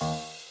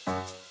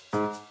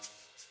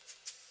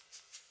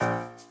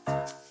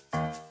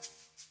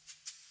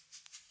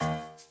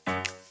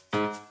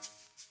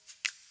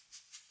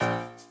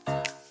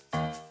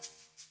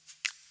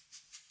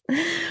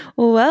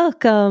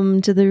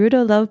Welcome to the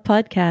Rudo Love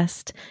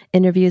Podcast,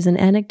 interviews and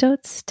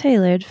anecdotes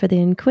tailored for the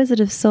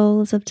inquisitive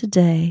souls of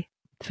today.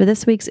 For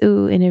this week's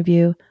Ooh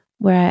interview,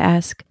 where I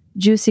ask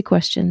juicy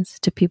questions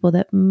to people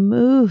that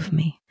move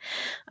me,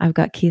 I've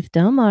got Keith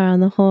Delmar on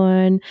the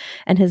horn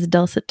and his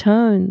dulcet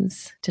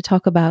tones to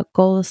talk about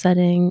goal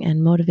setting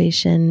and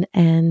motivation.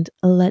 And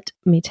let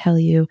me tell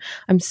you,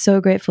 I'm so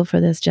grateful for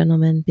this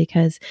gentleman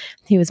because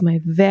he was my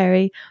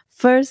very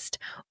first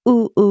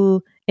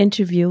Ooh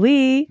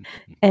interviewee.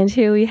 And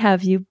here we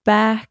have you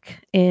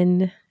back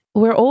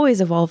we're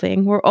always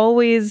evolving. We're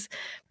always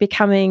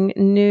becoming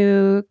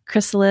new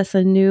chrysalis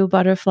and new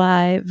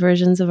butterfly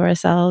versions of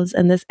ourselves.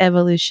 And this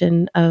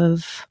evolution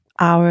of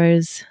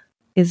ours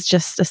is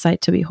just a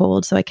sight to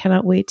behold. So I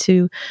cannot wait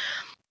to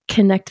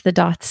connect the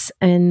dots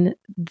and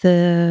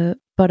the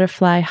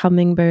butterfly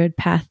hummingbird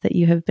path that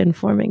you have been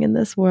forming in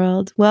this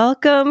world.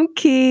 Welcome,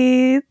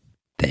 Keith.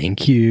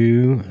 Thank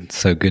you. It's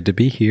so good to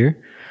be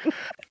here.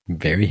 I'm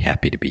very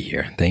happy to be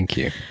here. Thank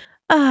you.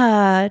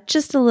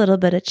 Just a little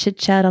bit of chit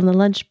chat on the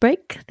lunch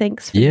break.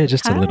 Thanks for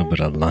just a little bit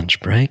of lunch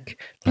break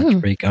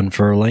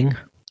unfurling.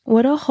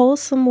 What a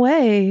wholesome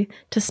way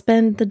to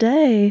spend the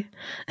day.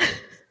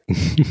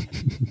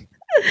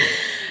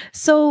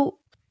 So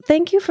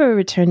thank you for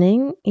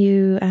returning.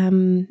 You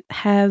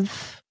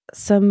have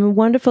some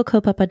wonderful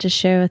kaupapa to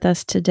share with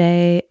us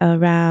today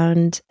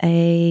around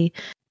a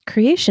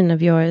creation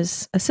of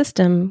yours, a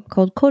system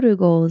called Koru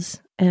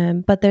Goals.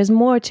 But there's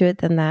more to it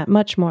than that,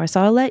 much more.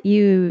 So I'll let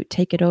you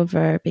take it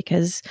over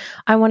because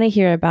I want to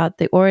hear about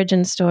the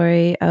origin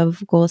story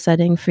of goal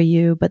setting for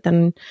you, but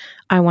then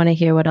I want to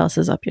hear what else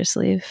is up your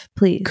sleeve.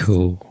 Please.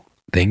 Cool.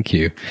 Thank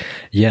you.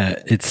 Yeah,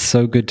 it's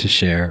so good to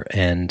share.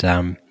 And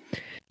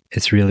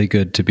it's really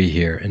good to be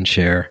here and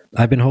share.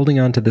 I've been holding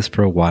on to this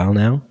for a while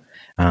now.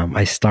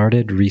 I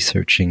started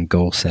researching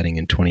goal setting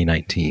in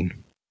 2019.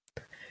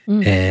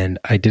 And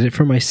I did it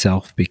for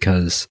myself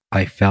because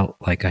I felt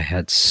like I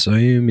had so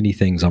many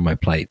things on my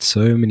plate,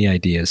 so many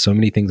ideas, so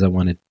many things I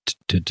wanted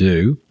to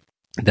do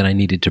that I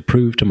needed to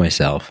prove to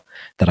myself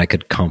that I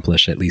could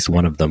accomplish at least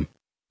one of them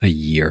a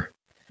year.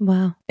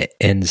 Wow.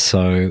 And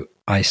so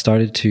I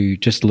started to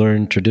just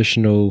learn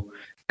traditional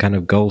kind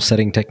of goal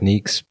setting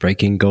techniques,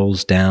 breaking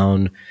goals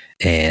down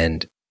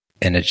and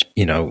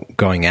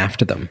going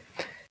after them.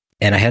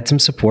 And I had some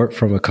support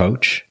from a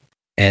coach,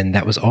 and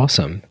that was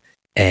awesome.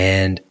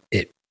 And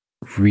it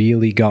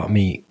really got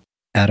me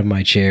out of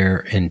my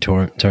chair in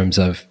terms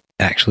of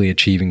actually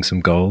achieving some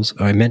goals.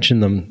 I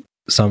mentioned them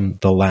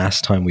the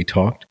last time we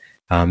talked,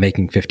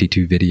 making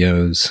 52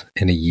 videos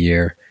in a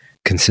year,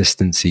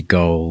 consistency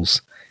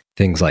goals,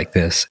 things like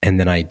this. And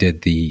then I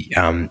did the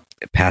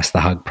Pass the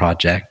Hug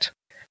project,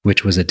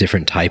 which was a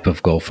different type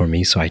of goal for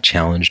me. So I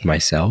challenged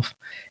myself.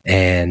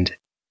 And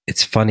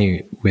it's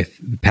funny with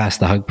the Pass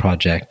the Hug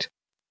project,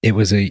 it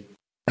was a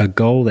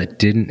goal that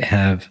didn't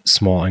have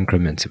small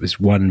increments. It was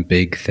one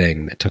big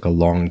thing that took a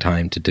long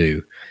time to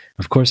do.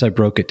 Of course, I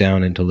broke it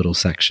down into little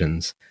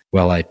sections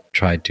while I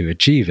tried to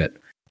achieve it.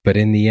 But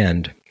in the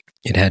end,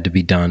 it had to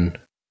be done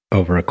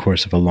over a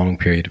course of a long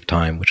period of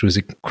time, which was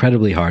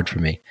incredibly hard for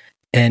me.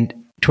 And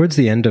towards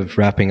the end of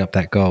wrapping up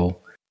that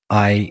goal,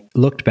 I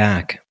looked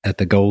back at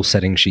the goal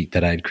setting sheet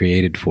that I had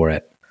created for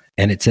it,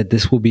 and it said,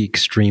 this will be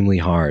extremely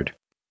hard.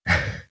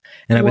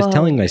 And I was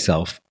telling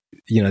myself,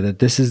 that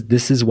this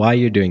is why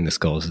you're doing this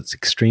goal. It's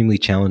extremely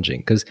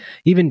challenging because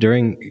even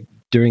during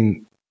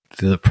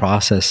the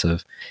process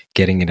of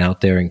getting it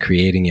out there and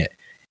creating it,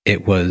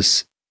 it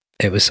was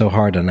so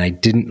hard, and I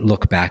didn't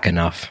look back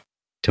enough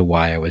to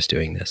why I was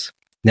doing this.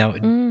 Now,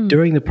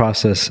 during the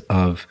process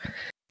of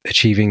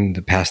achieving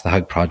the Pass the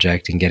Hug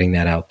project and getting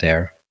that out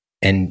there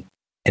and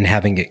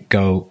having it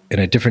go in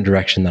a different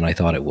direction than I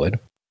thought it would,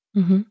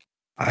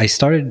 I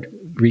started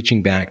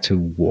reaching back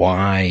to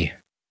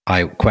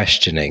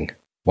questioning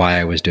why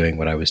I was doing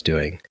what I was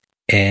doing.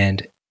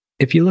 And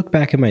if you look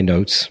back at my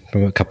notes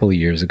from a couple of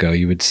years ago,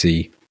 you would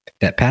see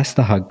that Pass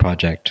the Hug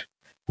project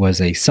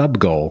was a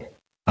sub-goal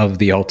of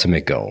the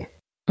ultimate goal.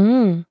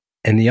 And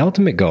the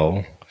ultimate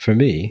goal for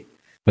me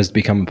was to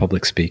become a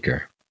public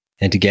speaker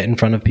and to get in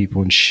front of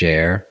people and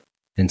share,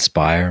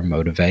 inspire,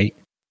 motivate.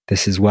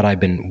 This is what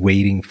I've been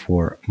waiting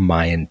for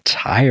my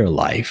entire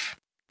life.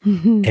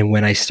 And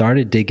when I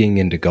started digging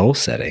into goal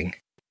setting,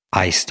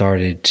 I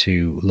started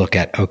to look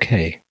at,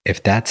 okay,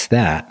 if that's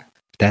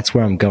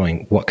where I'm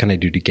going, what can I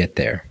do to get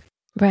there?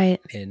 Right.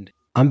 And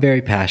I'm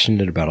very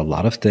passionate about a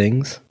lot of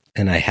things.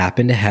 And I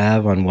happen to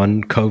have on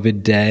one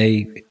COVID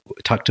day,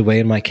 tucked away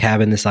in my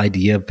cabin, this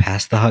idea of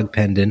Pass the Hug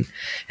pendant.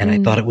 And I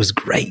thought it was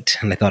great.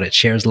 And I thought it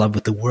shares love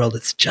with the world.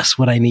 It's just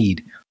what I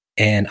need.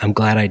 And I'm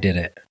glad I did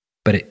it.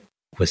 But it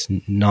was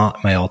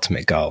not my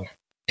ultimate goal.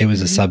 It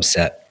was a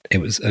subset.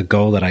 It was a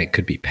goal that I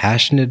could be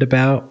passionate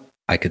about.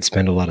 I could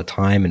spend a lot of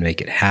time and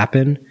make it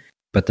happen.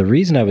 But the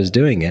reason I was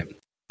doing it,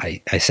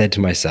 I said to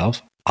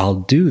myself, I'll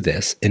do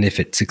this. And if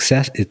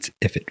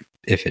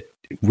it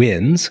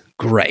wins,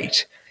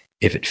 great.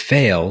 If it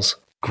fails,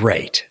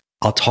 great.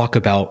 I'll talk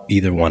about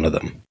either one of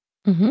them.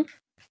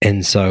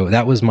 And so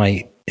that was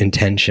my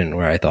intention,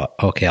 where I thought,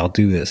 okay, I'll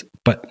do this.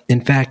 But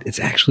in fact,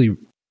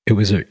 it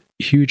was a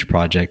huge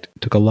project.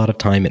 It took a lot of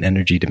time and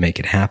energy to make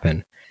it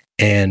happen.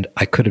 And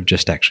I could have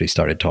just actually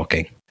started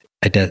talking.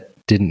 I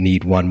didn't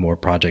need one more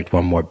project,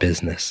 one more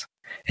business.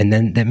 And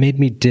then that made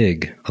me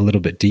dig a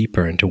little bit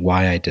deeper into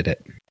why I did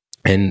it.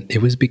 And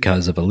it was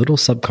because of a little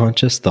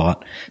subconscious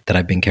thought that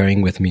I've been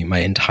carrying with me my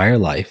entire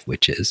life,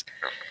 which is,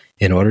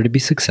 in order to be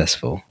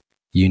successful,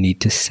 you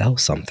need to sell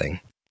something.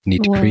 You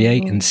need to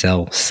create and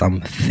sell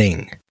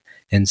something.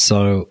 And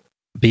so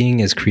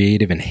being as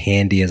creative and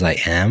handy as I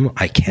am,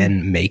 I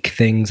can make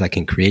things, I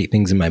can create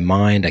things in my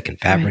mind, I can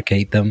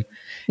fabricate them.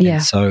 Yeah.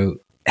 And so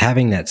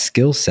having that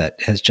skill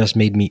set has just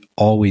made me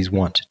always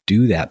want to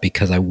do that,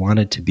 because I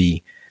wanted to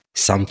be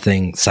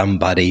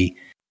somebody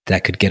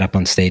that could get up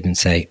on stage and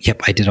say,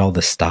 yep, I did all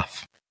this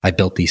stuff. I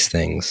built these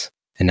things.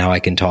 And now I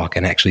can talk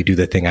and actually do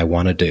the thing I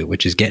want to do,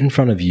 which is get in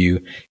front of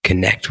you,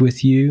 connect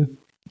with you,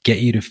 get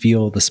you to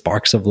feel the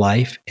sparks of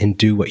life and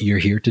do what you're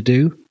here to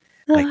do.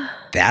 Like,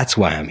 that's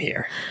why I'm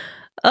here.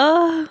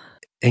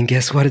 And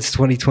guess what? It's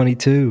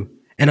 2022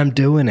 and I'm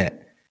doing it.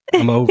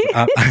 I'm over,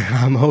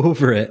 I'm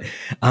over it.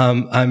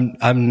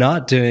 I'm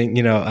not doing,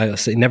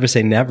 never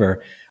say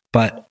never,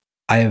 but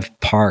I have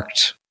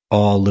parked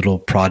all little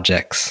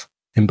projects.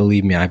 And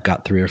believe me, I've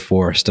got 3 or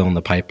 4 still in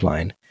the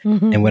pipeline.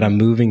 Mm-hmm. And what I'm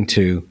moving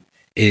to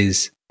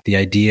is the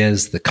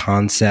ideas, the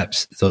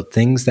concepts, the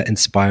things that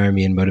inspire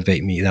me and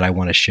motivate me that I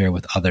want to share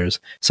with others,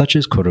 such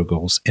as Koro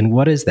goals. And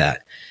what is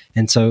that?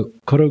 And so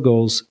Koro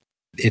goals,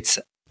 it's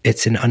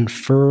an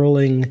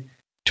unfurling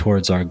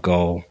towards our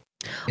goal.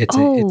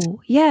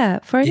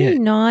 For any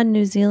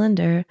non-New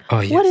Zealander,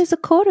 what is a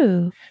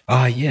Koro?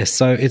 Yes.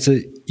 So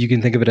you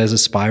can think of it as a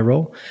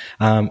spiral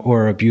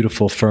or a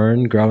beautiful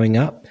fern growing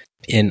up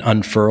in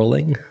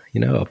unfurling,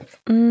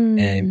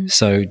 And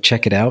so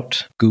check it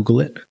out, Google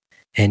it,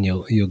 and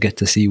you'll get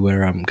to see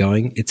where I'm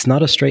going. It's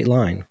not a straight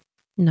line.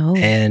 No.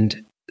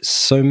 And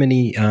so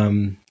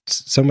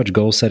much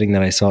goal setting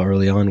that I saw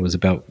early on was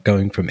about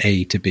going from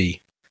A to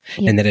B.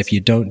 Yes. And that if you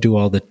don't do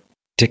all the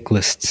tick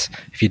lists,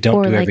 if you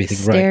don't do everything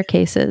right. Or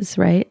staircases,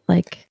 right?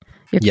 Like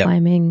you're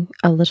climbing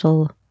a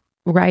little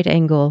right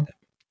angle.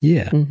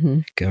 Yeah.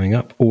 Mm-hmm. Going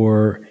up.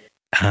 Or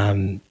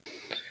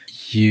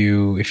if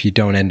you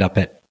don't end up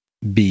at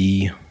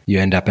B, you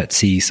end up at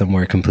C,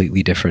 somewhere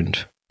completely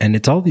different. And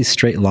it's all these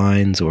straight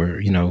lines or,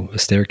 a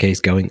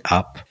staircase going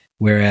up.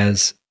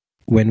 Whereas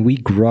when we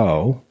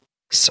grow,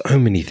 so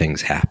many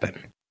things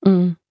happen.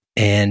 Mm.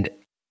 And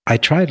I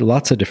tried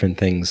lots of different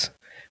things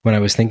when I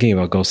was thinking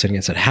about goal setting.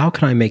 I said, how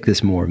can I make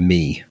this more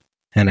me?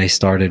 And I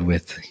started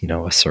with,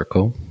 a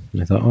circle.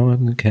 And I thought,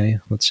 okay,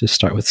 let's just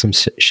start with some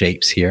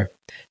shapes here.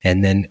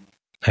 And then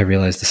I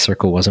realized the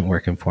circle wasn't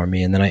working for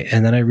me. And then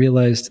I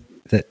realized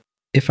that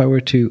if I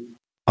were to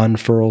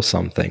unfurl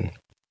something,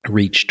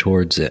 reach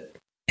towards it,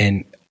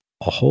 and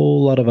a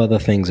whole lot of other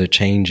things are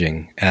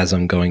changing as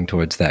I'm going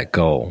towards that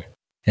goal.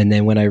 And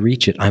then when I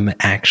reach it, I'm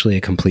actually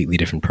a completely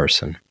different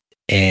person.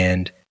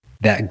 And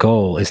that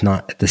goal is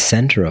not at the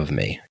center of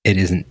me. It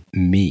isn't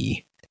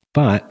me,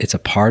 but it's a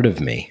part of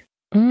me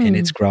and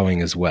it's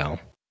growing as well.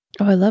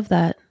 Oh, I love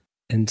that.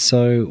 And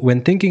so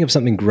when thinking of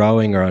something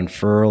growing or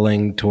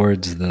unfurling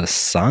towards the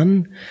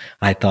sun,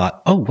 I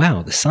thought, oh,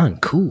 wow, the sun,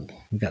 cool.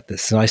 We got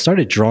this. So I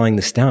started drawing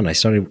this down. I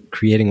started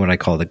creating what I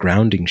call the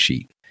grounding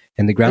sheet.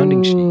 And the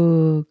grounding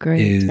sheet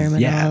great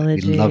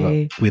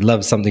terminology. We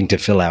love something to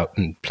fill out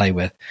and play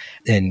with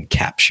and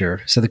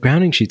capture. So the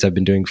grounding sheets I've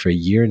been doing for a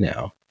year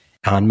now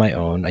on my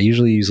own. I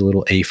usually use a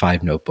little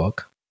A5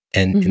 notebook.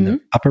 And in the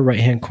upper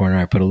right-hand corner,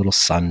 I put a little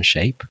sun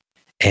shape.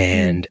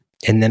 And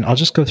then I'll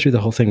just go through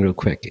the whole thing real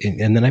quick.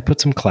 And then I put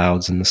some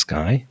clouds in the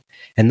sky.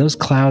 And those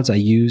clouds I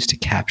use to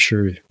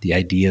capture the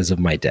ideas of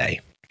my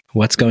day.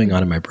 What's going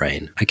on in my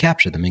brain? I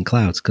capture them in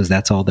clouds because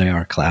that's all they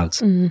are,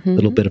 clouds. A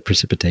little bit of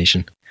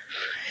precipitation.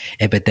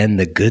 But then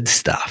the good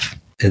stuff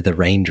is the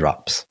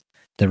raindrops.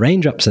 The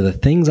raindrops are the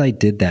things I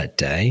did that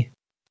day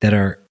that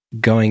are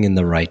going in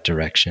the right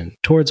direction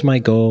towards my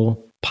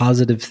goal,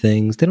 positive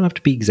things. They don't have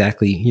to be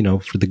exactly,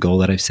 for the goal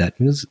that I've set.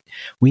 Because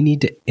we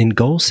need to, in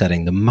goal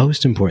setting, the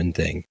most important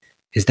thing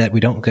is that we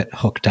don't get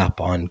hooked up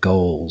on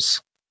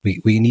goals.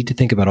 We need to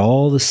think about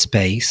all the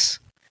space,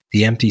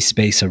 the empty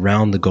space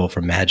around the goal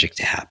for magic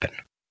to happen.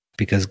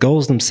 Because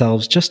goals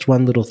themselves, just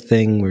one little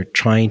thing we're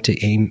trying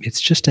to aim,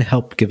 it's just to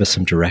help give us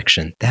some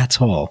direction.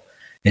 That's all.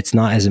 It's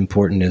not as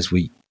important as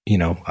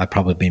I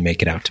probably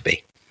make it out to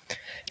be.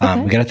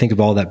 We got to think of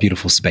all that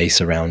beautiful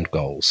space around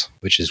goals,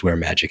 which is where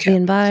magic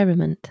happens.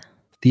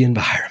 The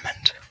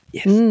environment.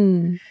 Yes.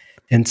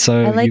 And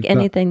so I like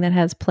anything that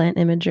has plant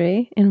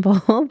imagery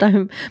involved.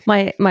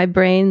 My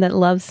brain that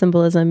loves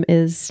symbolism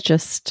is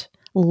just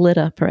lit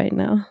up right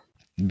now.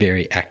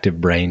 Very active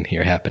brain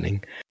here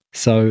happening.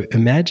 So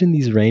imagine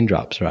these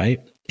raindrops, right?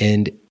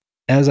 And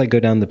as I go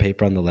down the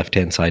paper on the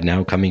left-hand side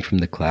now, coming from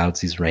the clouds,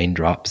 these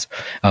raindrops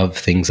of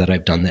things that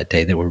I've done that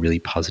day that were really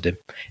positive.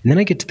 And then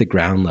I get to the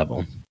ground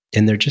level,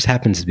 and there just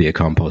happens to be a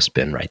compost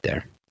bin right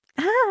there.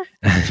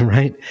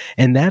 Right?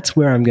 And that's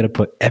where I'm going to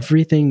put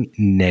everything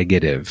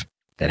negative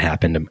that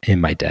happened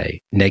in my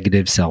day.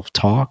 Negative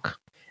self-talk.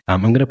 I'm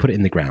going to put it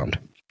in the ground.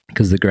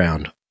 because the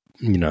ground,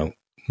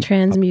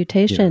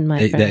 Transmutation,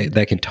 my friend.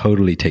 they can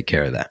totally take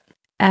care of that.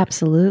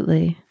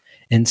 Absolutely.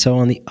 And so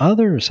on the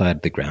other side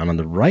of the ground, on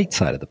the right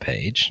side of the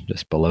page,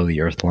 just below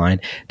the earth line,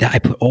 that I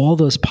put all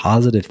those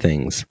positive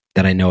things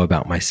that I know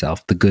about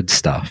myself, the good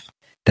stuff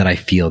that I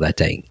feel that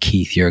day.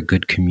 Keith, you're a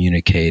good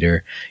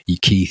communicator.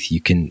 Keith, you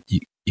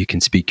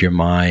can speak your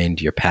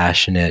mind. You're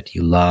passionate.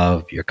 You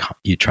love.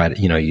 You try to,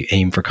 you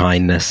aim for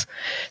kindness.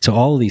 So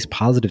all of these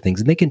positive things,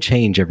 and they can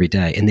change every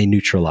day, and they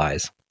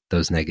neutralize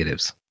those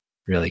negatives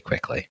really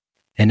quickly.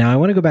 And now I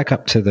want to go back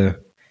up to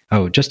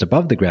just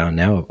above the ground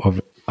now,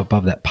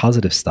 above that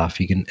positive stuff.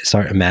 You can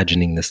start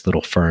imagining this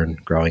little fern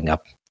growing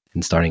up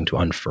and starting to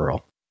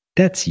unfurl.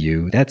 That's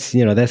you. This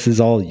is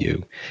all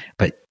you.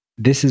 But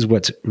this is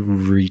what's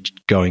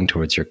going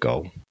towards your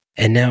goal.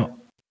 And now,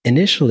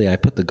 initially, I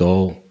put the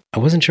goal, I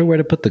wasn't sure where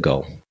to put the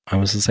goal. I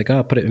was just like,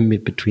 I'll put it in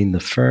between the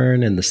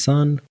fern and the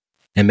sun,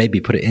 and maybe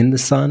put it in the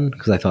sun,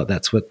 because I thought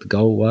that's what the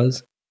goal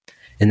was.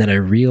 And then I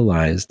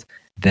realized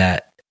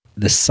that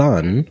the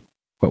sun,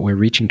 what we're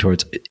reaching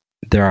towards,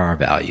 there are our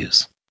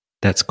values.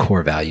 That's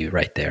core value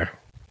right there.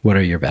 What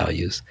are your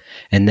values?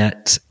 And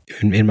that's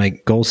in my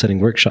goal setting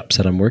workshops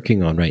that I'm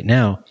working on right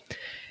now.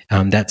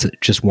 That's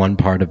just one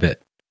part of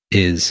it,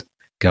 is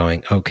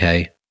going,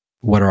 okay,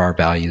 what are our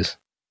values?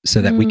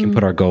 So that we can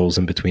put our goals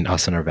in between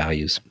us and our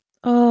values.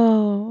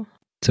 Oh.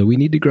 So we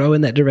need to grow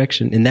in that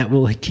direction, and that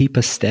will keep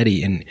us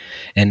steady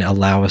and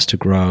allow us to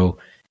grow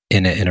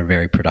in a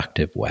very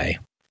productive way.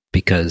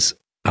 Because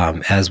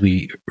as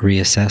we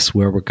reassess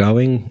where we're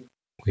going,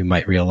 we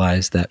might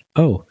realize that,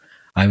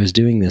 I was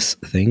doing this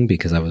thing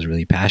because I was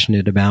really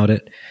passionate about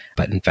it,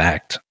 but in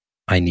fact,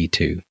 I need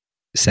to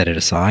set it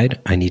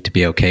aside. I need to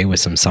be okay with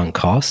some sunk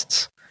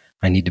costs.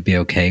 I need to be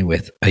okay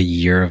with a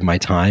year of my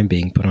time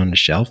being put on the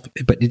shelf,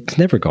 but it's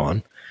never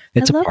gone.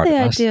 It's a part of us.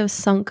 I love the idea of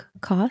sunk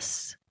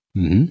costs.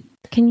 Mm-hmm.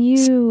 Can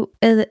you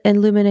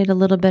illuminate a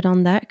little bit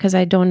on that? Because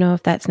I don't know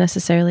if that's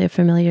necessarily a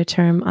familiar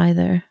term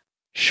either.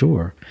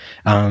 Sure.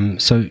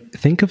 So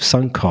think of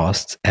sunk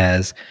costs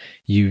as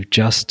you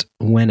just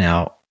went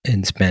out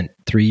and spent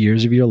 3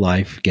 years of your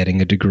life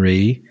getting a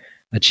degree,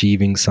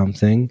 achieving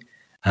something,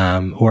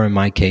 or in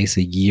my case,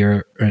 a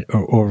year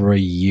or over a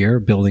year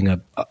building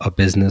a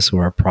business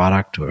or a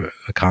product or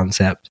a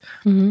concept,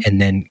 and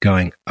then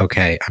going,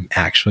 okay, I'm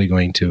actually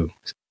going to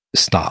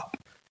stop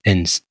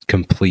and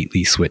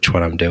completely switch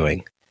what I'm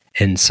doing.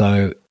 And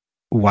so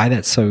why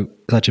that's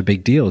such a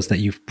big deal is that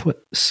you've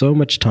put so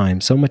much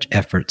time, so much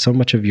effort, so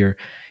much of your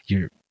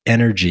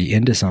energy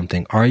into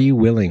something. Are you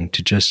willing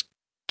to just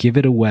give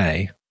it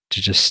away, to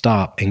just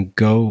stop and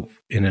go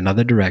in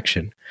another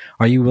direction?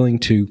 Are you willing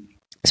to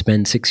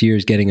spend 6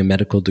 years getting a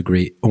medical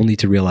degree only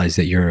to realize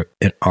that you're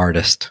an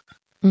artist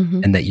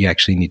and that you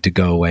actually need to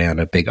go away on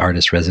a big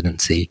artist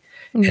residency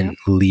and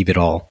leave it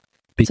all?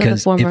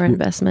 Because so the former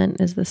investment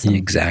is the sunk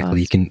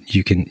exactly cost.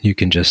 You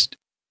can just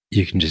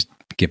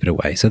give it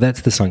away. So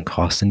that's the sunk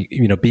cost, and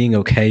being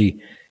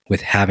okay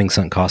with having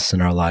sunk costs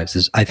in our lives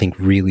is, I think,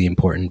 really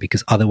important,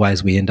 because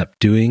otherwise we end up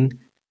doing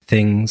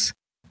things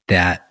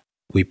that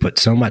we put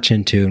so much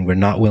into and we're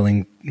not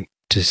willing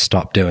to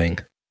stop doing.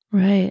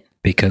 Right.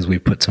 Because we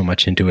put so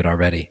much into it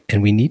already.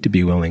 And we need to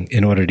be willing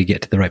in order to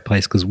get to the right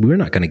place, because we're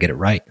not going to get it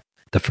right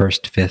the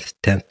first, 5th,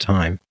 10th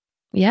time.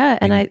 Yeah.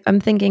 And I'm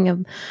thinking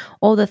of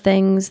all the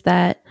things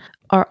that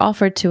are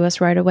offered to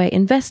us right away.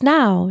 Invest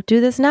now,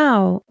 do this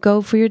now,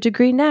 go for your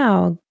degree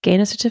now, gain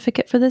a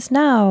certificate for this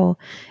now.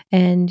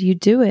 And you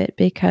do it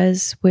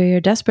because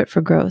we're desperate for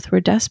growth.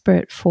 We're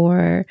desperate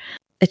for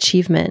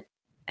achievement.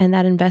 And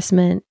that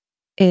investment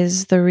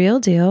is the real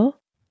deal.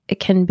 It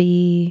can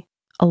be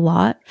a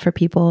lot for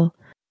people.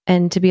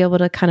 And to be able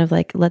to kind of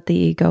like let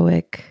the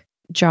egoic,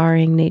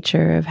 jarring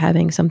nature of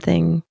having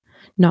something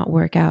not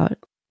work out,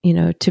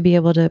 to be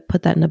able to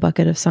put that in a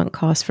bucket of sunk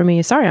costs for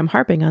me. Sorry, I'm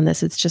harping on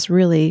this. It's just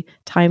really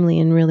timely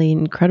and really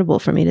incredible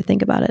for me to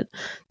think about it,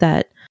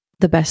 that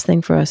the best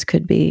thing for us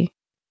could be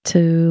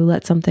to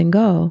let something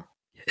go.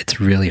 It's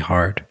really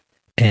hard.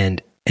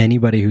 And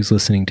anybody who's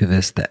listening to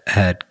this that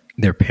had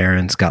their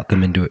parents got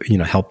them into,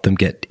 helped them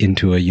get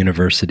into a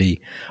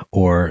university,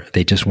 or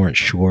they just weren't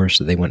sure,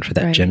 so they went for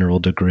that general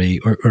degree,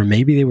 or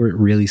maybe they were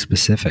really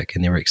specific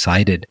and they were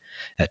excited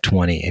at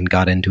 20 and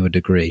got into a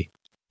degree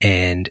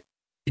and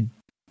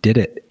did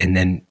it, and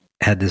then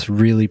had this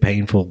really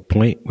painful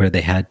point where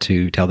they had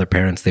to tell their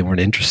parents they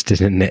weren't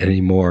interested in it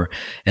anymore,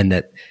 and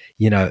that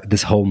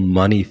this whole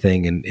money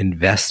thing and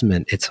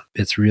investment,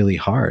 it's really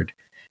hard.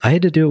 I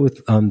had to do it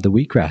with the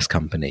wheatgrass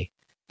company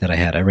that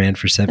I ran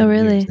for 7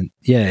 years. And,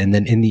 and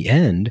then in the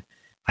end,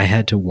 I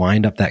had to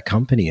wind up that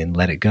company and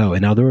let it go.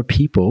 And now there were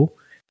people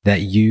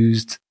that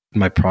used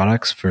my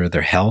products for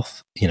their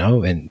health,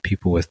 and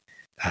people with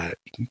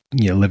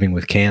living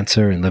with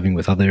cancer and living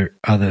with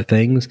other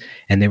things,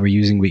 and they were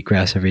using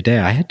wheatgrass every day.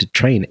 I had to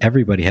train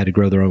everybody how to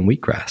grow their own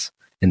wheatgrass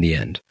in the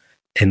end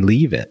and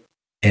leave it,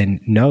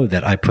 and know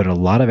that I put a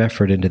lot of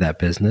effort into that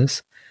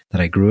business,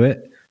 that I grew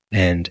it,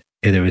 and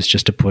there was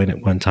just a point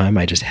at one time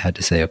I just had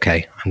to say,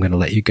 okay, I'm going to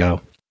let you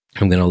go.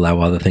 I'm going to allow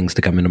other things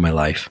to come into my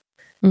life.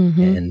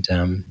 And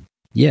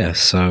Yeah,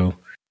 so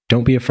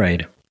don't be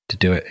afraid to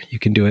do it. You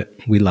can do it.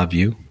 We love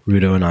you,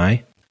 Rudo and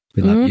I.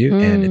 We love you,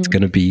 and it's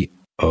going to be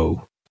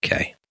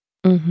okay.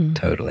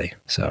 Totally.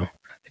 So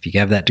if you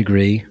have that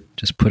degree,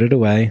 just put it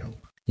away.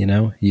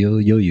 You'll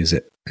use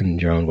it in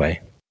your own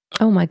way.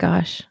 Oh my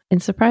gosh, in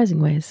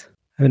surprising ways.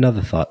 I have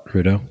another thought,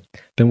 Rudo.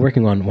 Been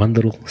working on one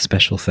little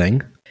special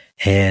thing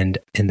and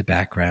in the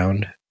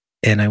background,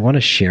 and I want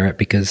to share it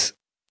because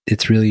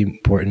it's really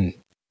important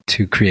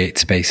to create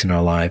space in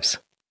our lives.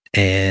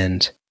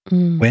 And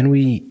when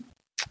we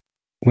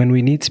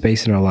need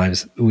space in our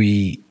lives,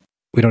 we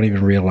don't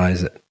even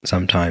realize it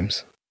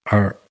sometimes.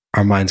 Our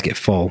minds get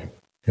full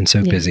and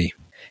so busy.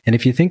 And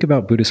if you think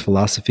about Buddhist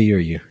philosophy, or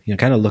you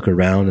kind of look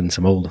around in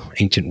some old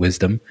ancient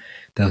wisdom,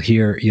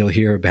 you'll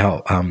hear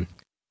about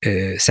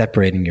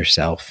separating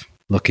yourself,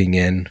 looking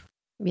in,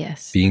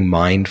 being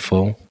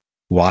mindful,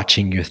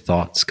 watching your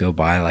thoughts go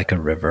by like a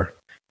river,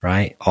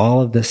 right?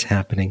 All of this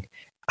happening.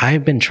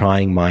 I've been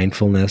trying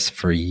mindfulness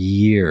for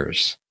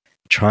years,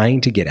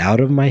 trying to get out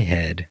of my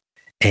head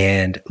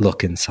and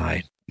look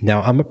inside.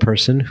 Now, I'm a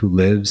person who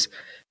lives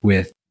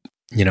with,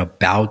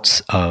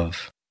 bouts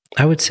of,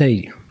 I would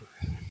say,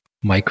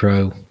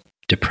 micro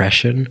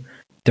depression.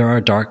 There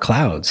are dark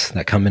clouds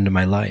that come into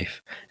my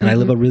life, and I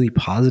live a really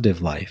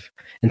positive life.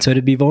 And so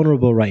to be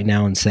vulnerable right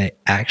now and say,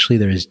 actually,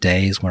 there's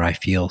days where I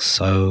feel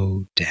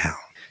so down,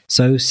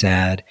 so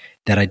sad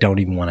that I don't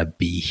even want to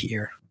be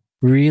here.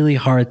 Really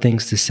hard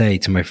things to say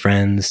to my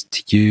friends,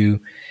 to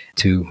you,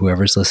 to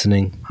whoever's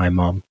listening. Hi,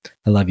 Mom.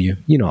 I love you.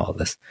 You know all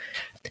this.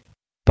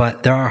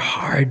 But there are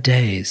hard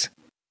days.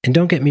 And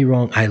don't get me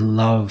wrong, I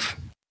love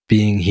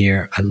being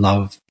here. I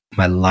love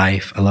my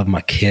life. I love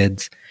my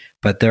kids.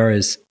 But there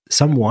is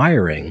some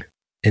wiring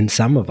in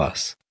some of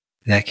us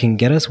that can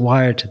get us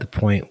wired to the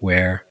point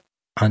where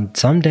on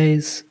some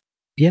days,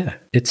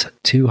 it's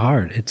too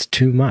hard. It's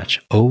too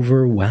much.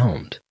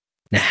 Overwhelmed.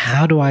 Now,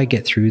 how do I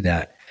get through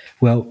that?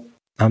 Well,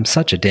 I'm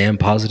such a damn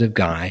positive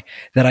guy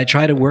that I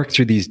try to work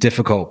through these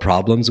difficult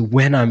problems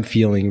when I'm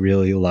feeling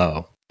really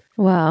low.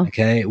 Wow.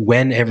 Okay.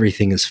 When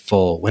everything is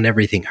full, when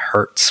everything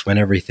hurts, when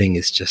everything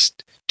is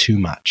just too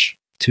much,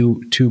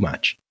 too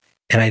much.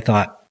 And I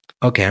thought,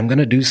 okay, I'm going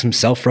to do some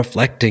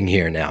self-reflecting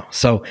here now.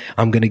 So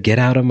I'm going to get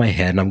out of my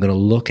head and I'm going to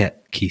look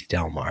at Keith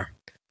Delmar.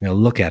 I'm going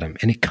to look at him,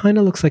 and it kind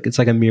of looks like it's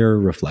like a mirror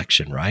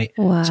reflection, right?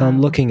 Wow. So I'm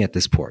looking at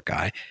this poor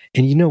guy,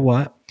 and you know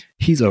what?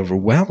 He's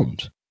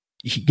overwhelmed.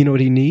 You know what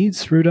he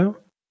needs, Rudo?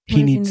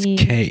 He needs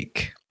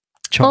cake.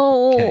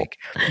 Chocolate cake.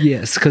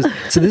 Yes, so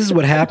this is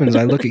what happens.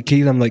 I look at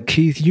Keith, I'm like,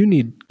 Keith, you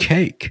need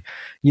cake,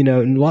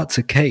 and lots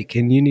of cake,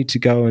 and you need to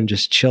go and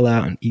just chill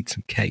out and eat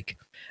some cake.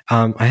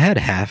 I had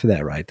half of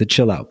that right, the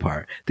chill out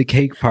part. The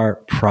cake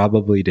part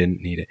probably didn't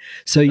need it.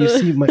 So you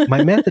see,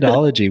 my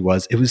methodology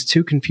was, it was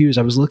too confused.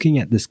 I was looking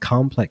at this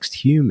complex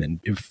human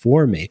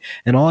before me,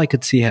 and all I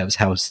could see was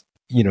how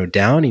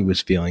down he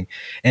was feeling,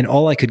 and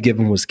all I could give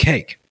him was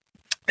cake.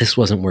 This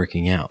wasn't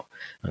working out,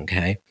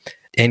 okay?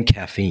 And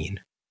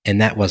caffeine,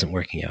 and that wasn't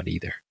working out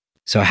either.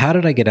 So how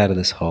did I get out of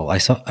this hole? I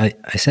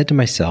said to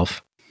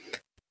myself,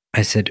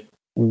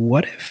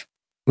 what if,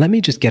 let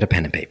me just get a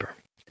pen and paper.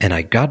 And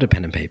I got a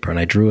pen and paper and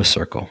I drew a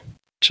circle,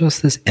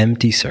 just this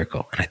empty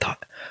circle. And I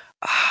thought,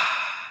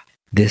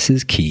 this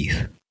is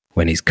Keith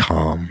when he's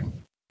calm,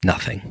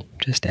 nothing,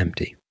 just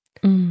empty.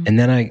 And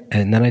then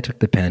I took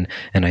the pen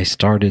and I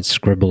started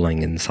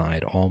scribbling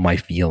inside all my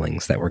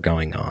feelings that were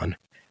going on.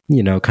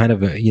 Kind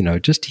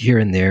of just here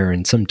and there,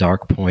 and some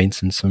dark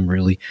points and some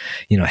really,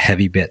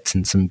 heavy bits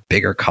and some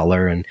bigger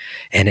color. And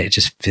it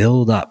just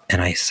filled up.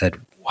 And I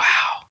said,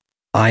 wow,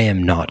 I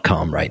am not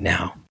calm right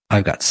now.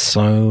 I've got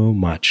so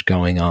much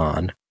going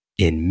on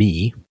in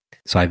me.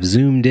 So I've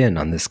zoomed in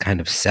on this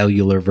kind of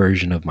cellular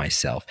version of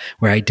myself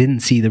where I didn't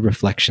see the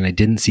reflection. I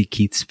didn't see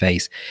Keith's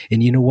face.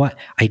 And you know what?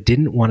 I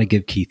didn't want to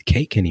give Keith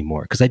cake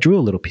anymore because I drew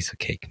a little piece of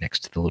cake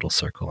next to the little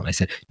circle. And I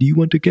said, do you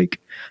want a cake?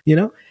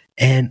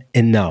 And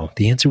no,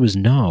 the answer was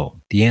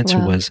no. The answer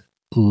was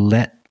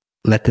let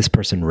this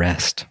person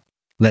rest.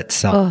 Let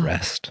self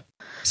rest.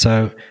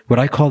 So what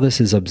I call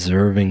this is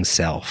observing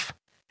self.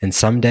 And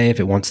someday, if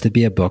it wants to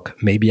be a book,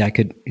 maybe I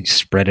could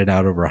spread it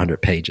out over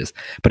 100 pages.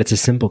 But it's a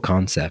simple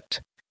concept.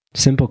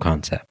 Simple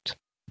concept.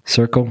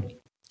 Circle.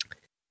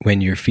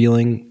 When you're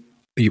feeling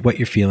what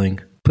you're feeling,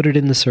 put it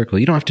in the circle.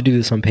 You don't have to do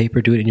this on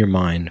paper. Do it in your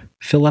mind.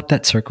 Fill up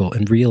that circle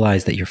and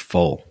realize that you're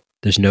full.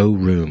 There's no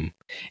room.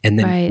 And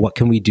then what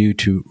can we do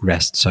to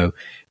rest? So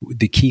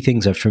the key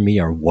things for me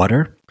are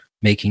water,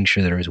 making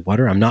sure there is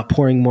water. I'm not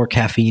pouring more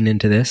caffeine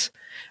into this.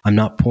 I'm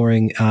not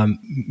pouring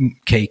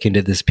cake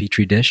into this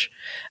petri dish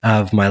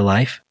of my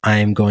life. I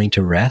am going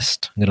to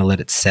rest. I'm going to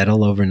let it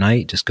settle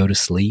overnight, just go to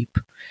sleep.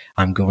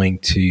 I'm going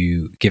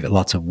to give it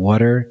lots of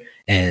water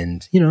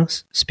and,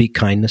 speak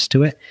kindness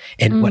to it.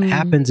 And what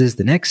happens is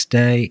the next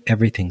day,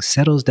 everything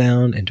settles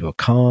down into a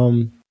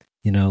calm,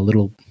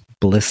 little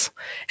bliss.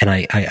 And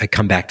I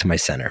come back to my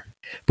center.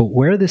 But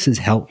where this has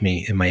helped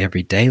me in my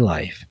everyday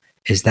life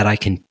is that I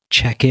can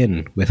check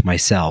in with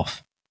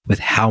myself with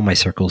how my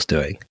circle's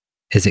doing.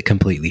 Is it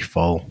completely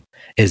full?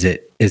 Is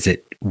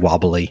it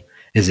wobbly?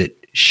 Is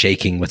it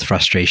shaking with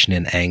frustration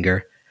and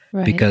anger?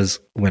 Right. Because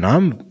when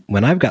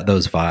I've got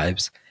those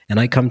vibes and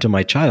I come to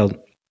my child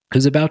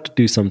who's about to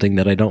do something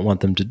that I don't want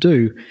them to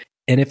do,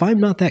 and if I'm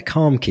not that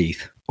calm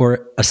Keith,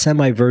 or a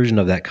semi version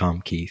of that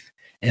calm Keith,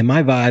 and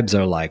my vibes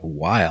are like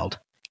wild,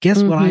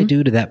 guess what I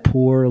do to that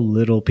poor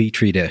little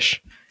petri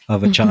dish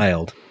of a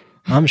child?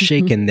 I'm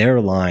shaking their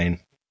line,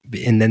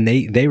 and then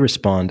they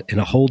respond in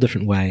a whole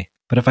different way.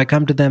 But if I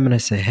come to them and I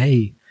say,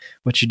 hey,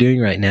 what you doing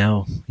right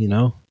now?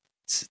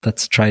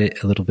 Let's try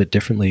it a little bit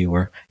differently,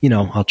 or,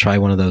 I'll try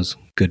one of those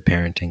good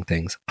parenting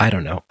things. I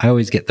don't know. I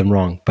always get them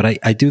wrong, but I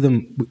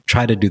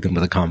try to do them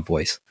with a calm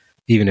voice,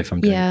 even if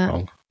I'm doing it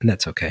wrong. And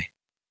that's okay.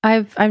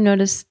 I've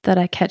noticed that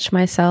I catch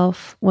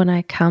myself when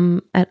I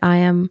come at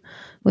IM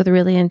with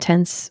really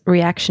intense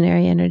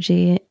reactionary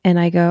energy, and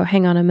I go,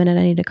 hang on a minute,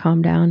 I need to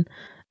calm down.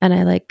 And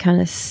I kind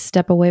of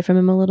step away from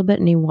him a little bit,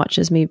 and he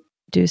watches me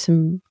do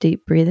some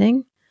deep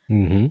breathing.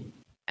 Mm-hmm.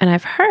 And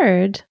I've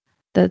heard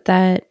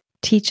that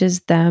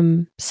teaches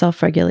them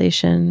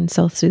self-regulation,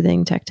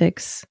 self-soothing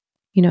tactics.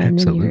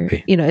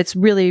 Absolutely.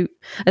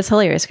 It's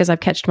hilarious because I've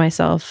catched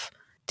myself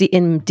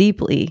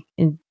deeply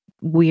in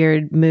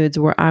weird moods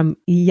where I'm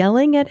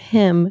yelling at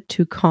him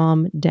to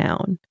calm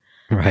down.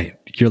 Right.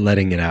 You're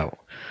letting it out.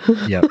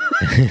 Yep.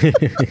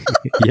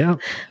 Yep.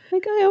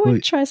 I want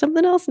to try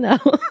something else now.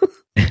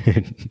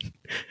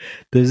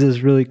 There's this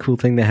really cool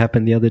thing that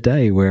happened the other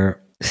day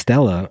where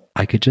Stella,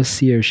 I could just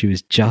see her. She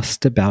was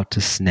just about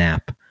to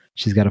snap.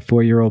 She's got a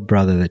 4-year-old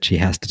brother that she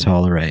has to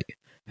tolerate,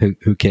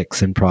 who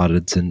kicks and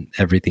prods and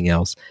everything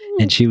else.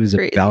 And she was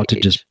about to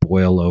just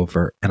boil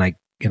over. And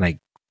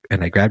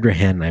I grabbed her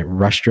hand and I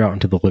rushed her out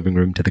into the living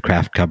room to the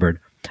craft cupboard.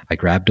 I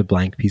grabbed a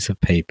blank piece of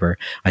paper.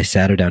 I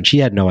sat her down. She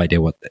had no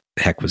idea what the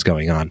heck was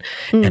going on.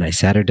 And I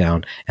sat her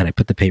down and I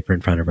put the paper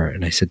in front of her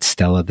and I said,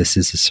 Stella,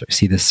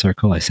 see this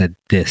circle? I said,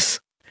 this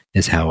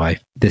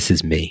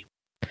is me.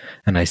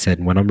 And I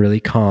said, when I'm really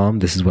calm,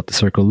 this is what the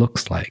circle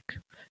looks like.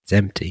 It's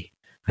empty.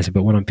 I said,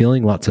 but when I'm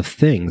feeling lots of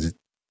things,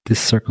 this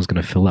circle's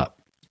going to fill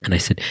up. And I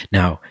said,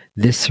 now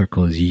this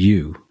circle is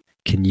you.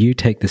 Can you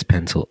take this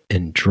pencil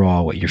and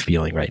draw what you're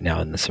feeling right now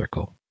in the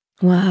circle?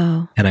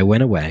 Wow. And I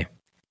went away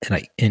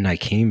and I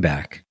came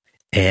back,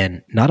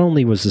 and not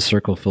only was the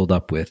circle filled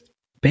up with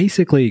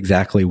basically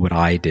exactly what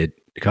I did,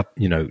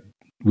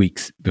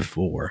 weeks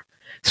before,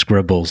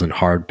 scribbles and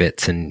hard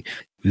bits and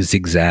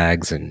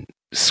zigzags and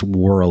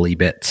swirly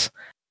bits.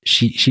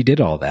 She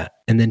did all that.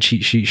 And then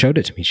she showed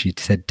it to me. She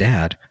said,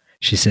 Dad,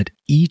 she said,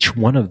 each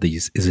one of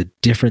these is a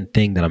different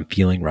thing that I'm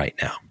feeling right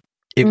now.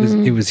 It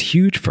was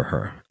huge for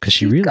her because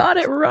she really got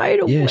it right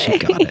away. Yeah, she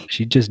got it.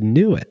 She just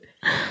knew it.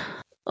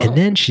 And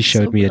then she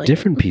showed me a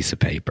different piece of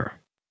paper,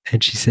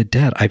 and she said,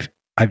 Dad,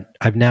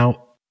 I've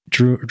now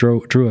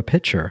drew a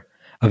picture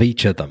of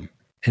each of them.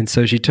 And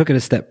so she took it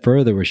a step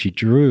further where she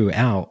drew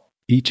out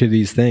each of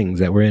these things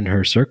that were in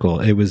her circle.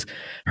 It was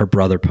her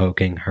brother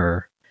poking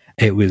her.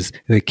 It was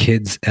the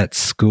kids at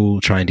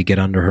school trying to get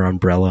under her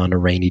umbrella on a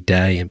rainy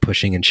day and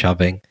pushing and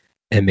shoving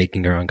and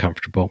making her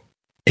uncomfortable.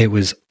 It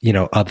was,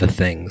 other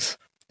things.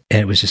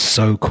 And it was just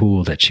so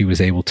cool that she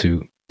was able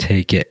to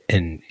take it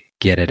and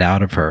get it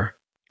out of her.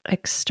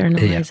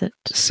 Externalize it.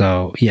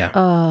 So, yeah.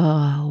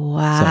 Oh,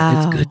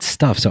 wow. So it's good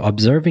stuff. So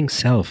observing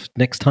self.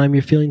 Next time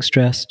you're feeling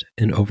stressed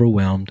and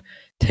overwhelmed,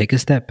 take a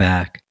step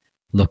back,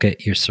 look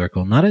at your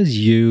circle, not as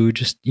you,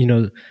 just,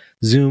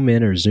 zoom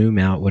in or zoom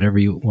out, whatever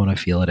you want to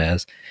feel it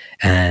as,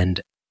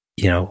 and,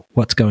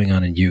 what's going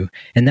on in you.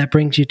 And that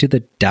brings you to the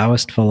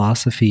Taoist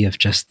philosophy of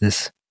just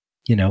this,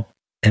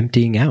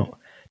 emptying out.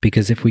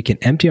 Because if we can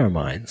empty our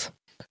minds,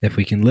 if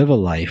we can live a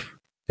life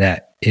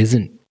that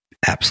isn't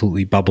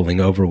absolutely bubbling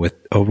over with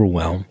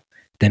overwhelm,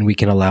 then we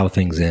can allow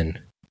things in.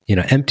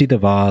 Empty the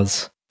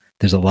vase.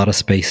 There's a lot of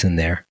space in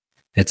there.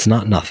 It's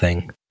not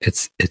nothing.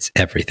 It's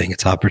everything.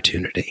 It's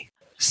opportunity.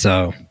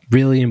 So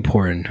really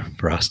important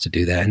for us to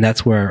do that. And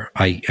that's where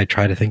I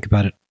try to think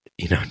about it.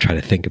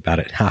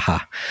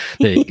 Haha.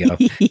 There you go.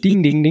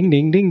 Ding, ding, ding,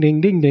 ding, ding,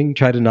 ding, ding, ding.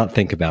 Try to not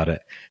think about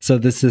it. So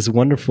this is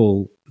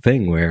wonderful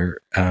thing where,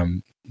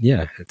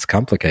 it's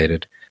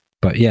complicated.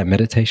 But yeah,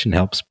 meditation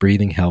helps.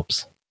 Breathing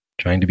helps.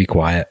 Trying to be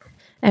quiet.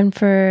 And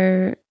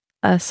for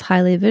us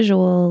highly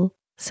visual,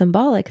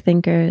 symbolic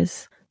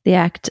thinkers, the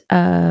act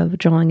of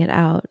drawing it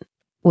out,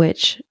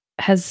 which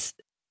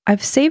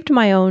I've saved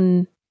my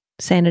own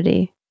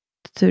sanity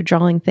through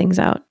drawing things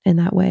out in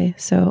that way.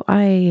 So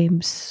I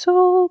am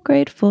so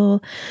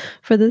grateful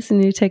for this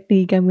new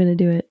technique. I'm going to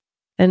do it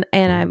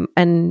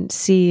and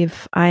see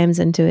if I am's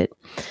into it.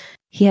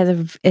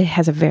 It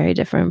has a very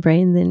different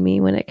brain than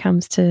me when it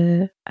comes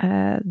to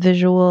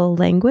visual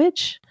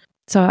language.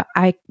 So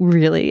I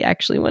really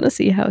actually want to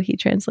see how he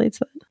translates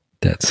that.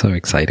 That's so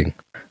exciting.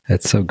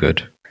 That's so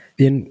good.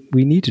 And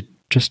we need to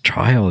just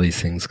try all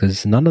these things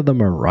because none of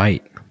them are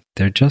right.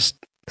 They're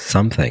just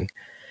something.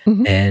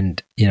 Mm-hmm.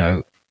 And,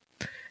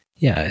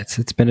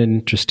 it's been an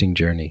interesting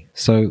journey.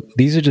 So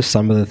these are just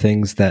some of the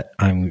things that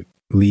I'm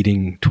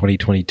leading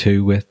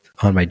 2022 with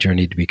on my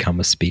journey to become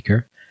a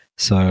speaker.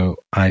 So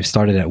I've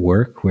started at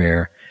work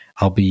where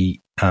I'll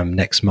be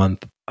next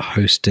month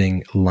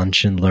hosting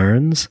lunch and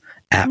learns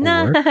at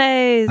work.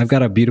 Nice. I've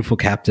got a beautiful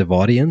captive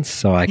audience,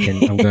 so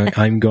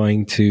I'm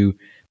going to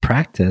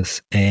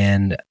practice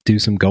and do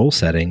some goal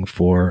setting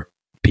for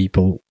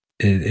people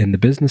in the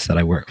business that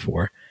I work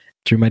for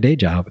through my day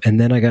job. And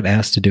then I got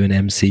asked to do an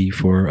MC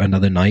for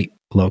another night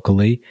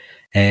locally,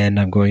 and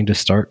I'm going to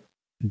start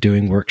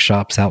doing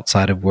workshops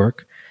outside of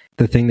work.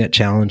 The thing that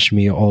challenged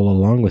me all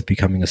along with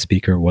becoming a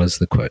speaker was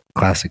the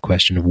classic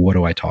question of what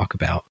do I talk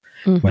about?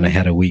 When I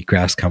had a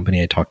wheatgrass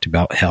company, I talked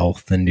about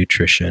health and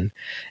nutrition.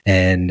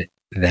 And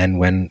then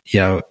when,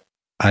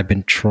 I've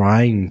been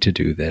trying to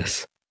do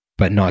this,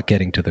 but not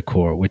getting to the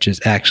core, which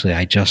is actually,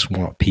 I just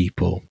want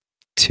people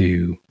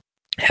to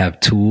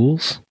have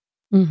tools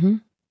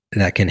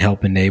that can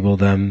help enable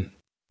them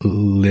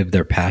live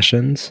their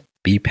passions,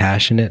 be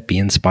passionate, be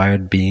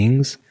inspired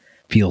beings,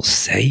 feel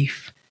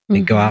safe,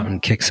 and go out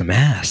and kick some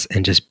ass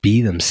and just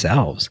be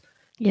themselves.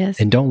 Yes.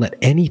 And don't let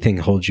anything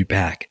hold you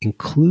back,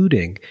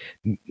 including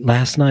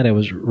last night I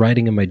was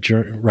writing in my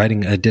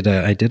I did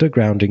a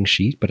grounding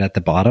sheet, but at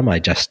the bottom I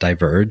just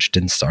diverged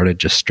and started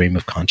just stream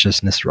of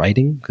consciousness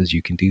writing, because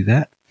you can do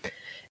that.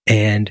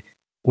 And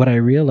what I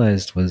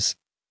realized was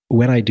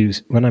when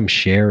I'm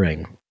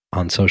sharing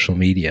on social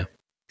media,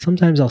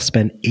 sometimes I'll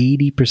spend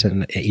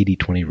 80%,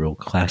 80-20 rule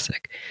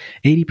classic,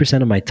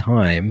 80% of my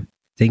time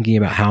thinking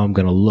about how I'm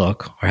going to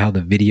look or how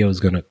the video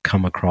is going to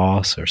come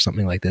across or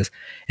something like this.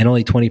 And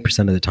only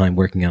 20% of the time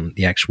working on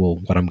the actual,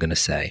 what I'm going to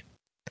say.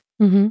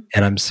 And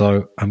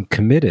I'm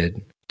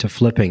committed to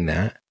flipping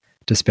that,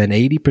 to spend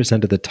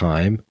 80% of the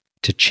time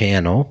to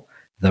channel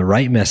the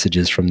right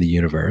messages from the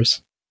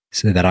universe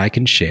so that I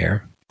can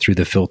share through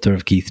the filter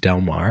of Keith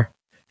Delmar.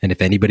 And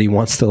if anybody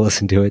wants to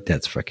listen to it,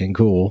 that's freaking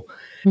cool.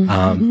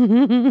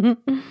 And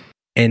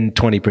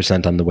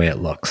 20% on the way it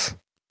looks.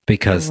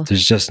 Because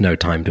there's just no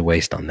time to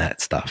waste on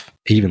that stuff,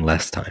 even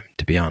less time,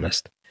 to be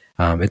honest.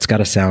 It's got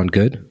to sound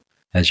good,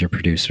 as your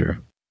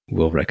producer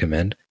will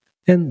recommend,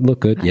 and look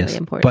good. Yes,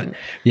 important. But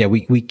yeah,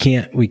 we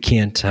can't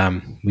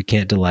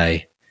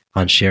delay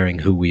on sharing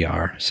who we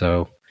are.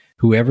 So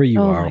whoever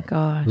you are,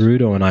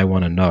 Rudo and I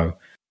want to know,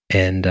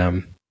 and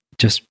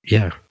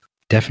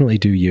definitely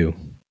do you,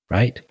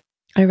 right?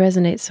 I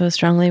resonate so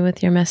strongly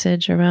with your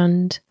message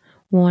around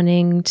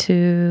wanting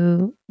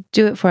to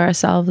do it for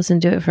ourselves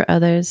and do it for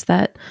others,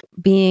 that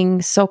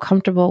being so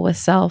comfortable with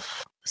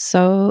self,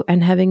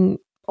 and having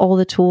all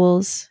the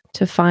tools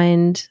to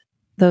find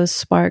those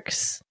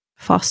sparks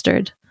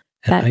fostered.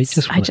 I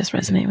just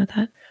resonate with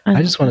that.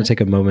 I just want to take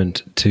a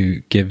moment to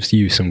give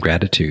you some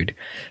gratitude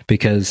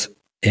just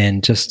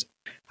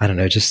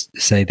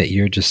say that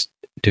you're just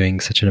doing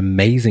such an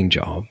amazing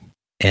job.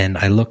 And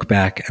I look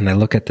back and I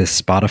look at this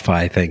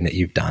Spotify thing that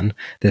you've done,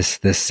 this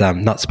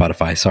not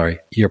Spotify, sorry,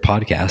 your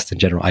podcast in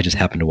general. I just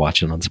happen to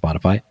watch it on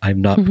Spotify.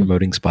 I'm not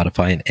promoting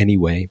Spotify in any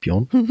way,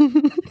 Bjorn.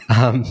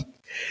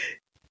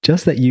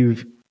 Just that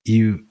you've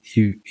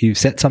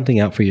set something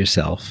out for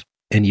yourself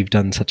and you've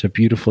done such a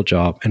beautiful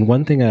job. And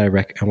one thing I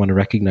want to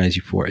recognize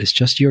you for is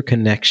just your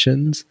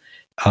connections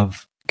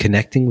of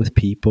connecting with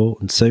people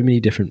in so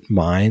many different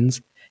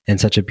minds in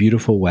such a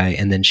beautiful way,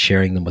 and then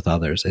sharing them with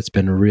others. It's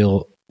been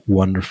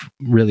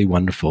really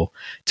wonderful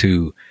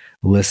to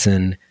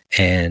listen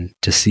and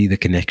to see the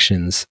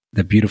connections,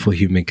 the beautiful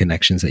human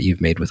connections that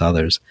you've made with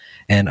others.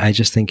 And I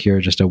just think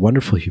you're just a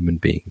wonderful human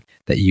being,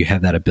 that you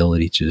have that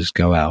ability to just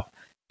go out,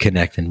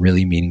 connect in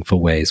really meaningful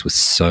ways with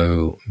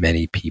so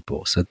many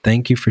people. So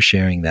thank you for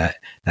sharing that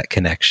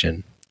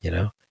connection.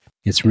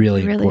 It's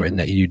really important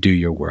that you do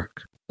your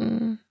work.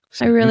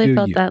 So I really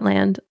felt that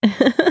land.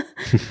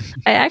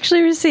 I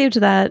actually received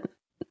that.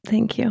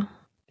 Thank you.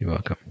 You're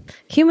welcome.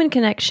 Human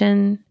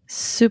connection,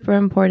 super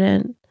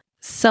important.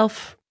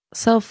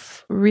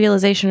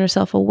 Self-realization or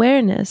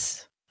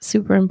self-awareness,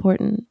 super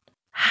important.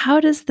 How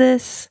does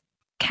this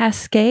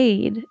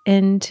cascade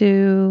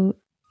into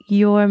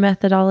your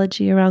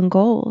methodology around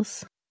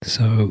goals?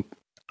 So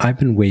I've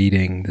been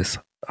waiting this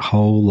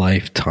whole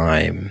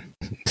lifetime,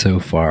 so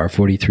far,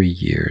 43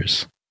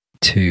 years,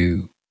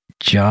 to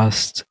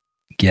just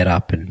get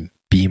up and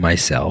be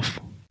myself,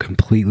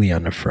 completely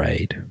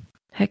unafraid.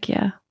 Heck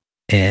yeah.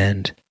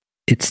 And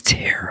it's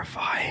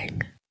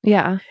terrifying.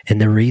 Yeah.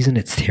 And the reason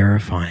it's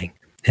terrifying,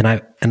 and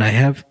I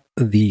have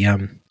the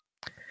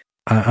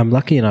I'm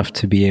lucky enough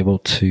to be able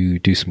to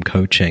do some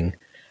coaching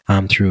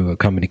through a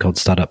company called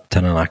Startup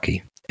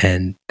Taranaki,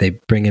 and they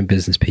bring in